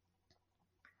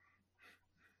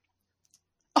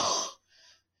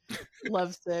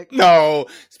 Lovesick. No.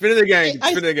 Spin it again.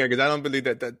 Spin it again, because I don't believe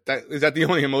that is that the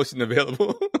only emotion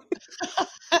available.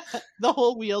 The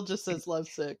whole wheel just says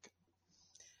lovesick.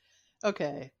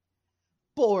 Okay.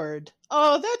 Bored.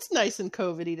 Oh, that's nice and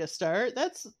COVID-y to start.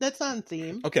 That's on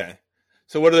theme. Okay.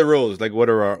 So what are the rules? Like what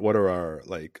are our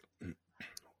like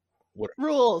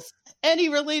rules? Any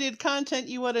related content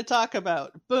you want to talk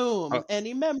about? Boom.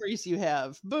 Any memories you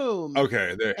have? Boom.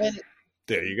 Okay,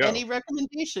 there you go. Any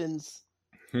recommendations?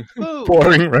 Boom.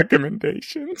 Boring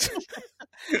recommendations.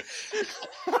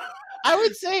 I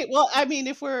would say, well, I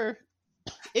mean,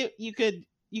 you could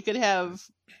have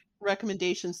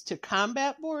recommendations to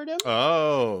combat boredom.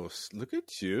 Oh, look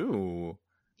at you.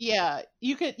 Yeah,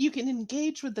 you can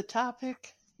engage with the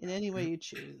topic in any way you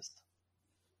choose.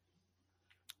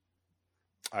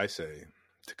 I say,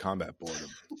 to combat boredom,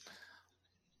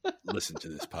 listen to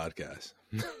this podcast.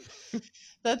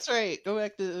 That's right. Go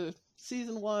back to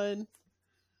season 1,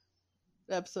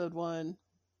 episode 1.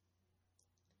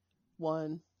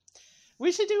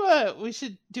 We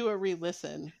should do a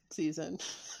re-listen season.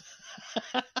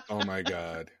 Oh my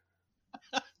god.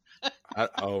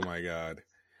 Oh my god.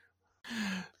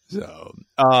 So,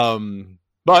 but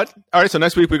all right. So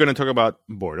next week we're going to talk about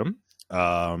boredom,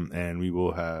 and we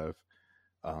will have,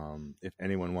 if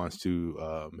anyone wants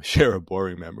to share a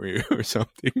boring memory or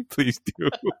something, please do.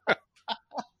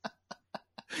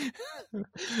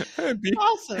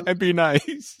 Awesome. And be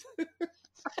nice. It'd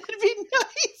be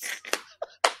nice.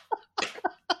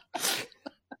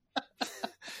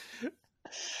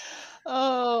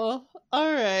 Oh,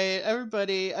 all right,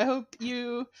 everybody.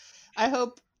 Wouldn't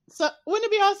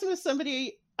it be awesome if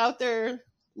somebody out there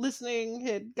listening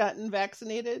had gotten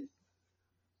vaccinated?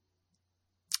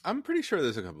 I'm pretty sure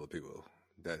there's a couple of people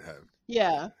that have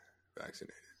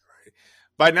vaccinated, right?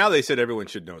 By now they said everyone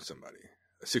should know somebody.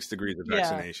 6 degrees of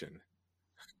vaccination.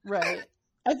 Right.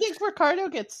 I think Ricardo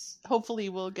hopefully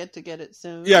will get it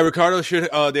soon. Yeah, Ricardo should.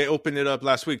 They opened it up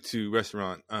last week to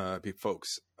restaurant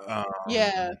folks.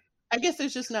 Yeah. I guess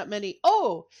there's just not many.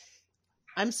 Oh,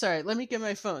 I'm sorry. Let me get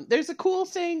my phone. There's a cool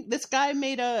thing. This guy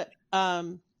made a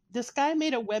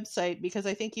website because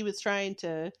I think he was trying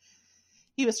to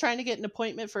get an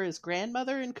appointment for his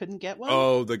grandmother and couldn't get one.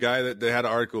 Oh, the guy that they had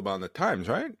an article about in the Times,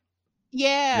 right?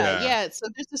 Yeah. So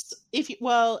there's this. I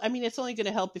mean, it's only going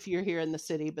to help if you're here in the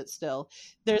city, but still,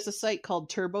 there's a site called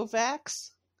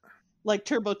TurboVax, like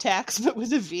TurboTax, but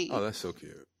with a V. Oh, that's so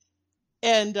cute.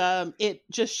 And it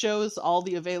just shows all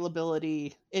the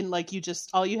availability, and like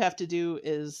all you have to do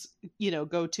is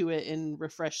go to it and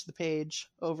refresh the page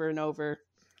over and over,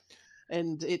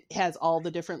 and it has all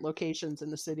the different locations in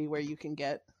the city where you can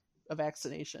get a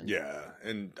vaccination. Yeah,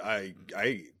 and I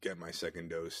get my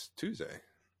second dose Tuesday.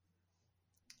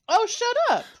 Oh, shut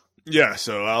up! Yeah,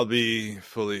 so I'll be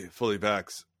fully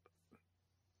vaxxed.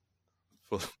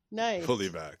 Nice. Fully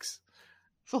vaxxed.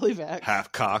 Fully vaxxed.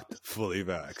 Half cocked, fully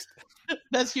vaxxed.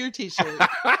 That's your t-shirt.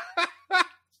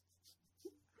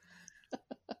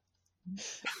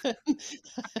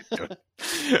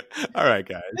 All right,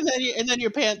 guys. And then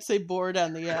your pants say "bored"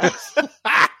 on the ass.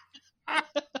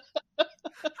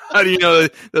 How do you know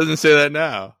it doesn't say that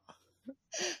now?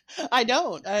 I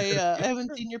don't. I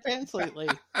haven't seen your pants lately.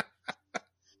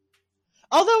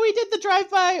 Although we did the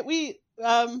drive-by,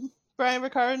 Brian,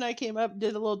 Ricardo, and I came up,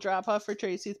 did a little drop-off for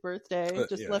Tracy's birthday.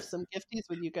 Left some gifties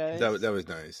with you guys. That was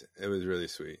nice. It was really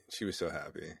sweet. She was so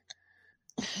happy.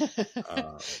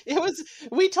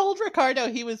 We told Ricardo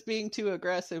he was being too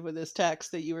aggressive with his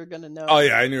text that you were going to know. Oh,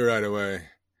 yeah, I knew right away.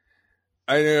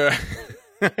 I knew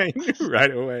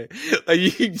right away. Like,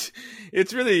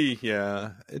 it's really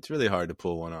hard to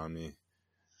pull one on me.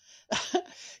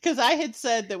 Because I had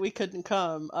said that we couldn't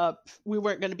come up. We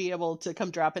weren't going to be able to come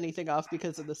drop anything off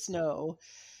because of the snow.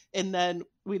 And then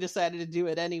we decided to do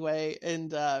it anyway.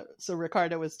 And so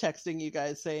Ricardo was texting you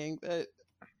guys saying that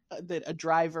a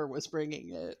driver was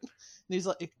bringing it. And he's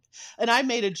like, and I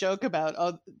made a joke about,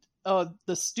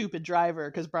 the stupid driver,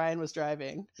 because Brian was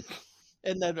driving.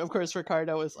 And then, of course,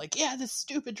 Ricardo was like, yeah, this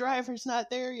stupid driver's not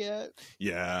there yet.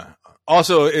 Yeah.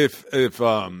 Also, if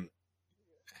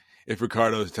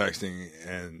Ricardo's texting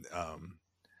and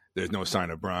there's no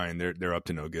sign of Brian, they're up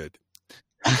to no good.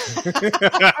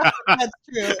 That's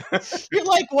true. You're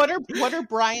like, what are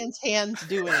Brian's hands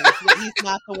doing? He's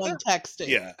not the one texting.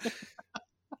 Yeah.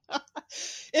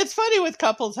 It's funny with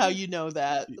couples how you know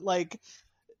that. Like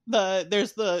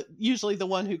there's usually the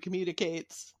one who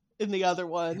communicates in the other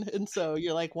one, and so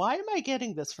you're like, why am I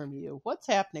getting this from you? What's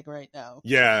happening right now?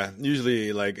 Yeah,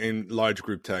 usually like in large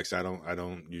group text, I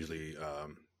don't usually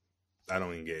I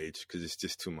don't engage because it's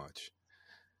just too much.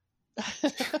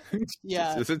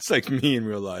 Yeah, it's like me in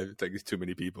real life. It's like it's too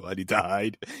many people. I need to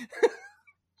hide.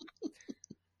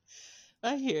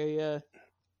 I hear you.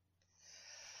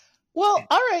 Well,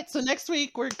 all right. So next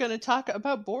week we're going to talk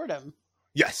about boredom.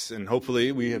 Yes, and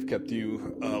hopefully we have kept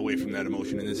you away from that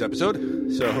emotion in this episode.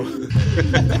 So,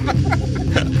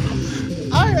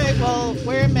 all right. Well,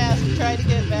 wear a mask. Try to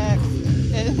get back,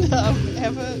 and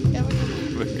have a good week.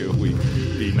 Have a good week.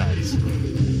 Be nice.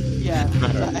 Yeah.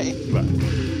 Bye.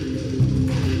 Bye.